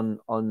out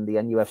on the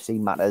NUFC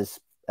Matters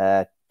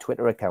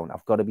Twitter account.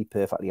 I've got to be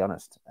perfectly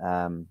honest.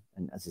 And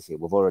as I say,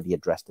 we've already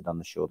addressed it on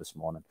the show this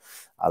morning.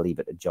 I'll leave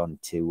it to John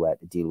to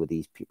deal with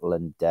these people,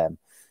 and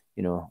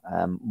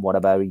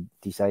whatever he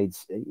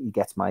decides, he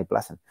gets my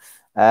blessing.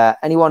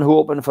 Anyone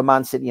hoping for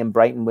Man City and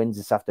Brighton wins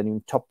this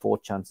afternoon? Top 4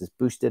 chances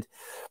boosted.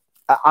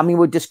 I mean,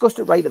 we discussed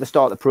it right at the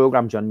start of the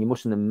program, John. You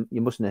mustn't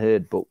have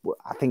heard, but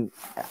I think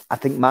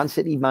Man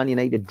City, Man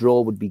United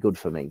draw would be good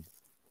for me.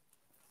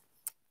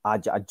 I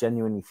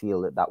genuinely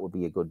feel that would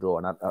be a good draw,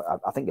 and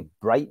I think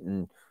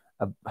Brighton,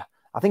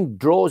 I think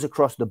draws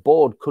across the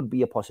board could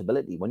be a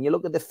possibility. When you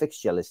look at the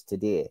fixture list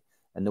today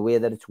and the way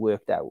that it's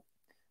worked out,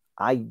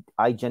 I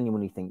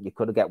genuinely think you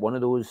could get one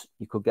of those.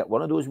 You could get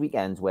one of those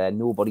weekends where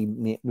nobody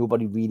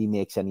really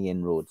makes any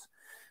inroads.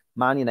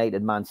 Man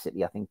United, Man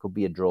City, I think could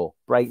be a draw.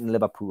 Brighton,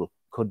 Liverpool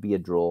could be a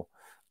draw,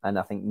 and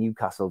I think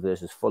Newcastle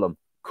versus Fulham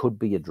could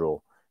be a draw.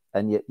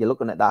 And you're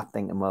looking at that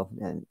thinking, well,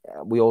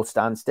 we all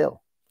stand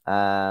still.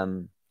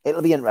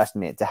 It'll be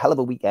interesting, mate. It's a hell of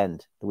a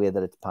weekend, the way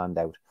that it's panned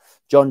out.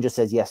 John just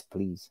says, yes,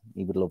 please.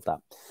 He would love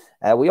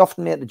that. We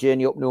often make the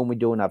journey up knowing we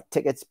don't have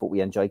tickets, but we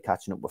enjoy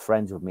catching up with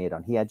friends we've made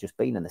on here. Just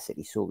being in the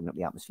city, soaking up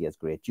the atmosphere is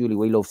great. Julie,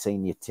 we love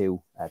seeing you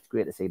too. It's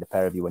great to see the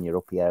pair of you when you're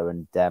up here.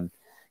 And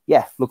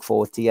look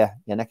forward to your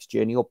next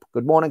journey up.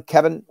 Good morning,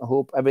 Kevin. I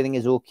hope everything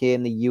is okay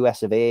in the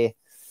US of A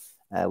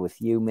with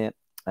you, mate.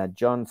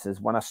 John says,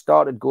 when I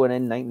started going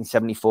in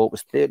 1974, it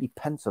was 30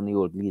 pence on the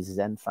old Leazes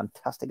End.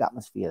 Fantastic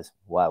atmospheres.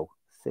 Wow.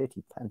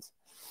 30 pence.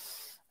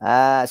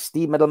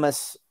 Steve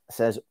Middlemas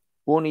says,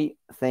 only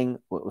thing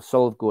that will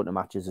solve going to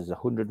matches is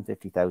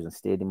 150,000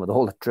 stadium with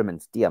all the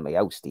trimmings. Dear me,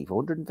 out, Steve.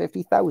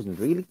 150,000,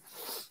 really?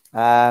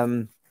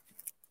 I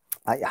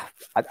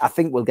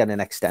think we'll get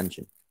an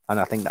extension, and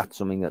I think that's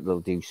something that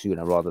they'll do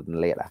sooner rather than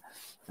later.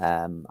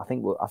 I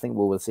think we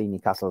will see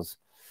Newcastle's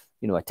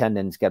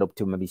attendance get up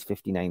to maybe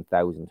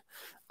 59,000.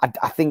 I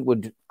think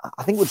would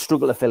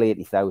struggle to fill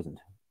 80,000.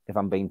 If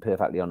I'm being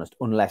perfectly honest,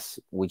 unless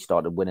we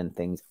started winning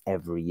things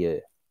every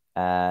year.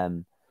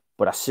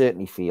 But I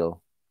certainly feel,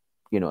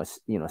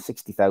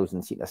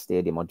 60,000 seater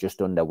stadium or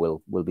just under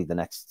will be the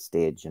next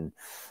stage, and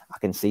I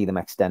can see them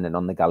extending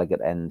on the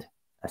Gallagher end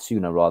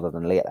sooner rather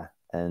than later,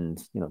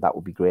 and that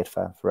would be great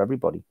for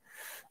everybody.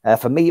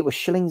 For me, it was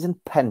shillings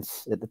and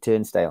pence at the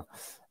turnstile.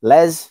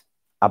 Les,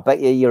 I bet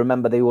you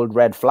remember the old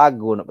red flag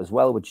going up as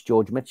well, which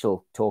George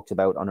Mitchell talks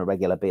about on a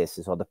regular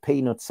basis, or the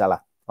peanut seller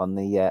on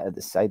the at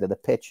the side of the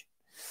pitch.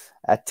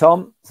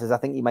 Tom says, I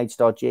think he might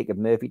start Jacob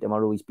Murphy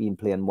tomorrow. He's been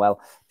playing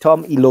well.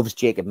 Tom, he loves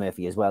Jacob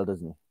Murphy as well,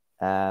 doesn't he?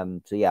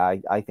 So yeah,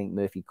 I think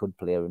Murphy could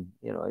play, and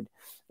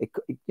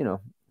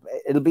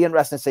it'll be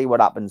interesting to see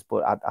what happens.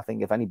 But I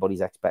think if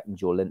anybody's expecting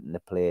Joe Linton to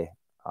play,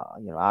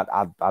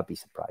 I'd be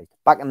surprised.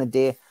 Back in the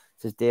day,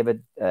 says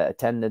David,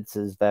 attendance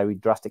is very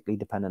drastically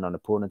dependent on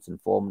opponents and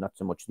form. Not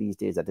so much these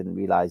days. I didn't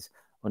realize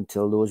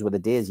until those were the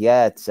days.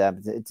 Yeah, it's a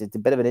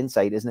bit of an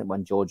insight, isn't it,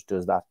 when George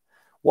does that?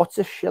 What's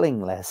a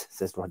shilling, Les?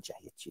 Says Roger,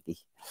 you cheeky.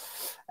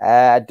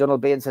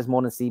 Donald Bain says,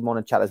 morning, Steve.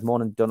 Morning, chatters.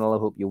 Morning, Donald. I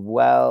hope you're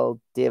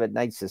well. David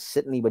Knight says,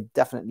 Sydney would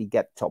definitely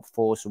get top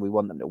 4, so we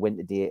want them to win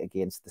today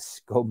against the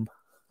scum.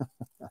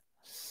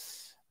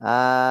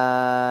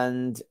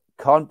 And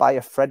can't buy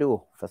a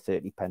Fredo for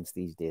 30 pence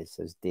these days,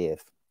 says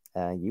Dave.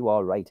 You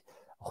are right.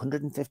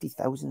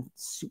 150,000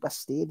 super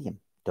stadium.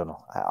 Don't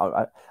know.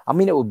 I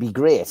mean, it would be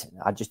great.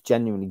 I just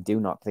genuinely do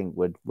not think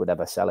would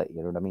ever sell it.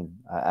 You know what I mean?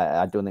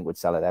 I don't think we'd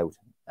sell it out.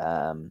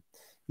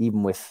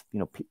 Even with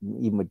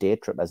day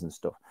trippers and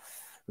stuff.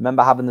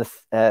 Remember having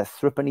the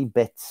threepenny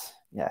bits?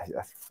 Yeah,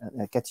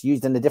 it gets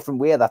used in a different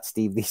way. That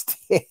Steve these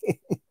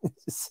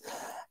days.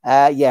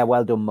 Yeah,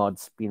 well done,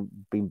 mods. Been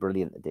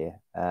brilliant today.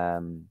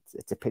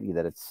 It's a pity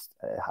that it's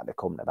had to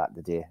come to that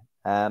today.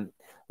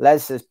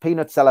 Les says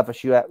peanut seller for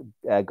sure.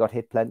 Got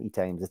hit plenty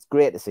times. It's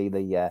great to see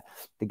the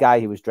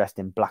guy who was dressed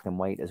in black and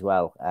white as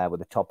well,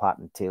 with a top hat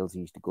and tails. He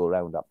used to go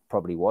around. That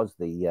probably was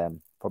the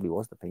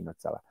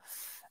peanut seller.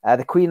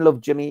 The Queen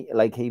loved Jimmy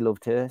like he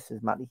loved her,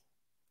 says Matty.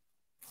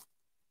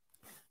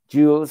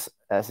 Jules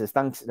says,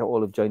 thanks to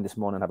all who've joined this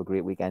morning. Have a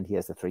great weekend.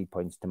 Here's the 3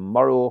 points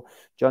tomorrow.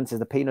 John says,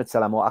 the peanut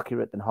seller more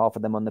accurate than half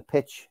of them on the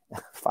pitch.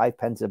 5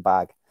 pence a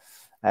bag.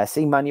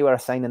 See Manu are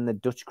signing the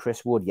Dutch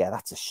Chris Wood. Yeah,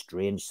 that's a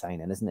strange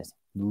signing, isn't it?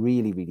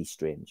 Really, really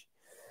strange.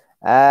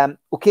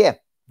 Okay,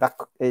 that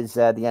is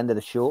the end of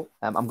the show.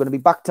 I'm going to be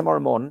back tomorrow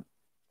morning,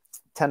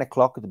 10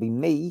 o'clock. It'll be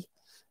me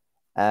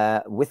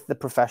with the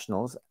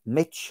professionals,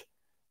 Mitch,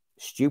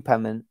 Stu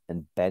Penman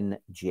and Ben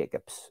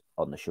Jacobs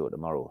on the show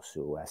tomorrow.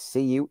 So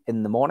see you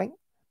in the morning,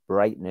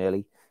 bright and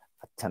early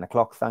at 10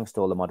 o'clock. Thanks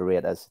to all the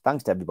moderators.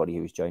 Thanks to everybody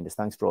who's joined us.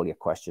 Thanks for all your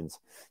questions.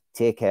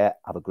 Take care.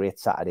 Have a great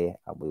Saturday,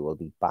 and we will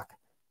be back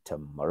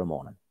tomorrow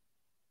morning.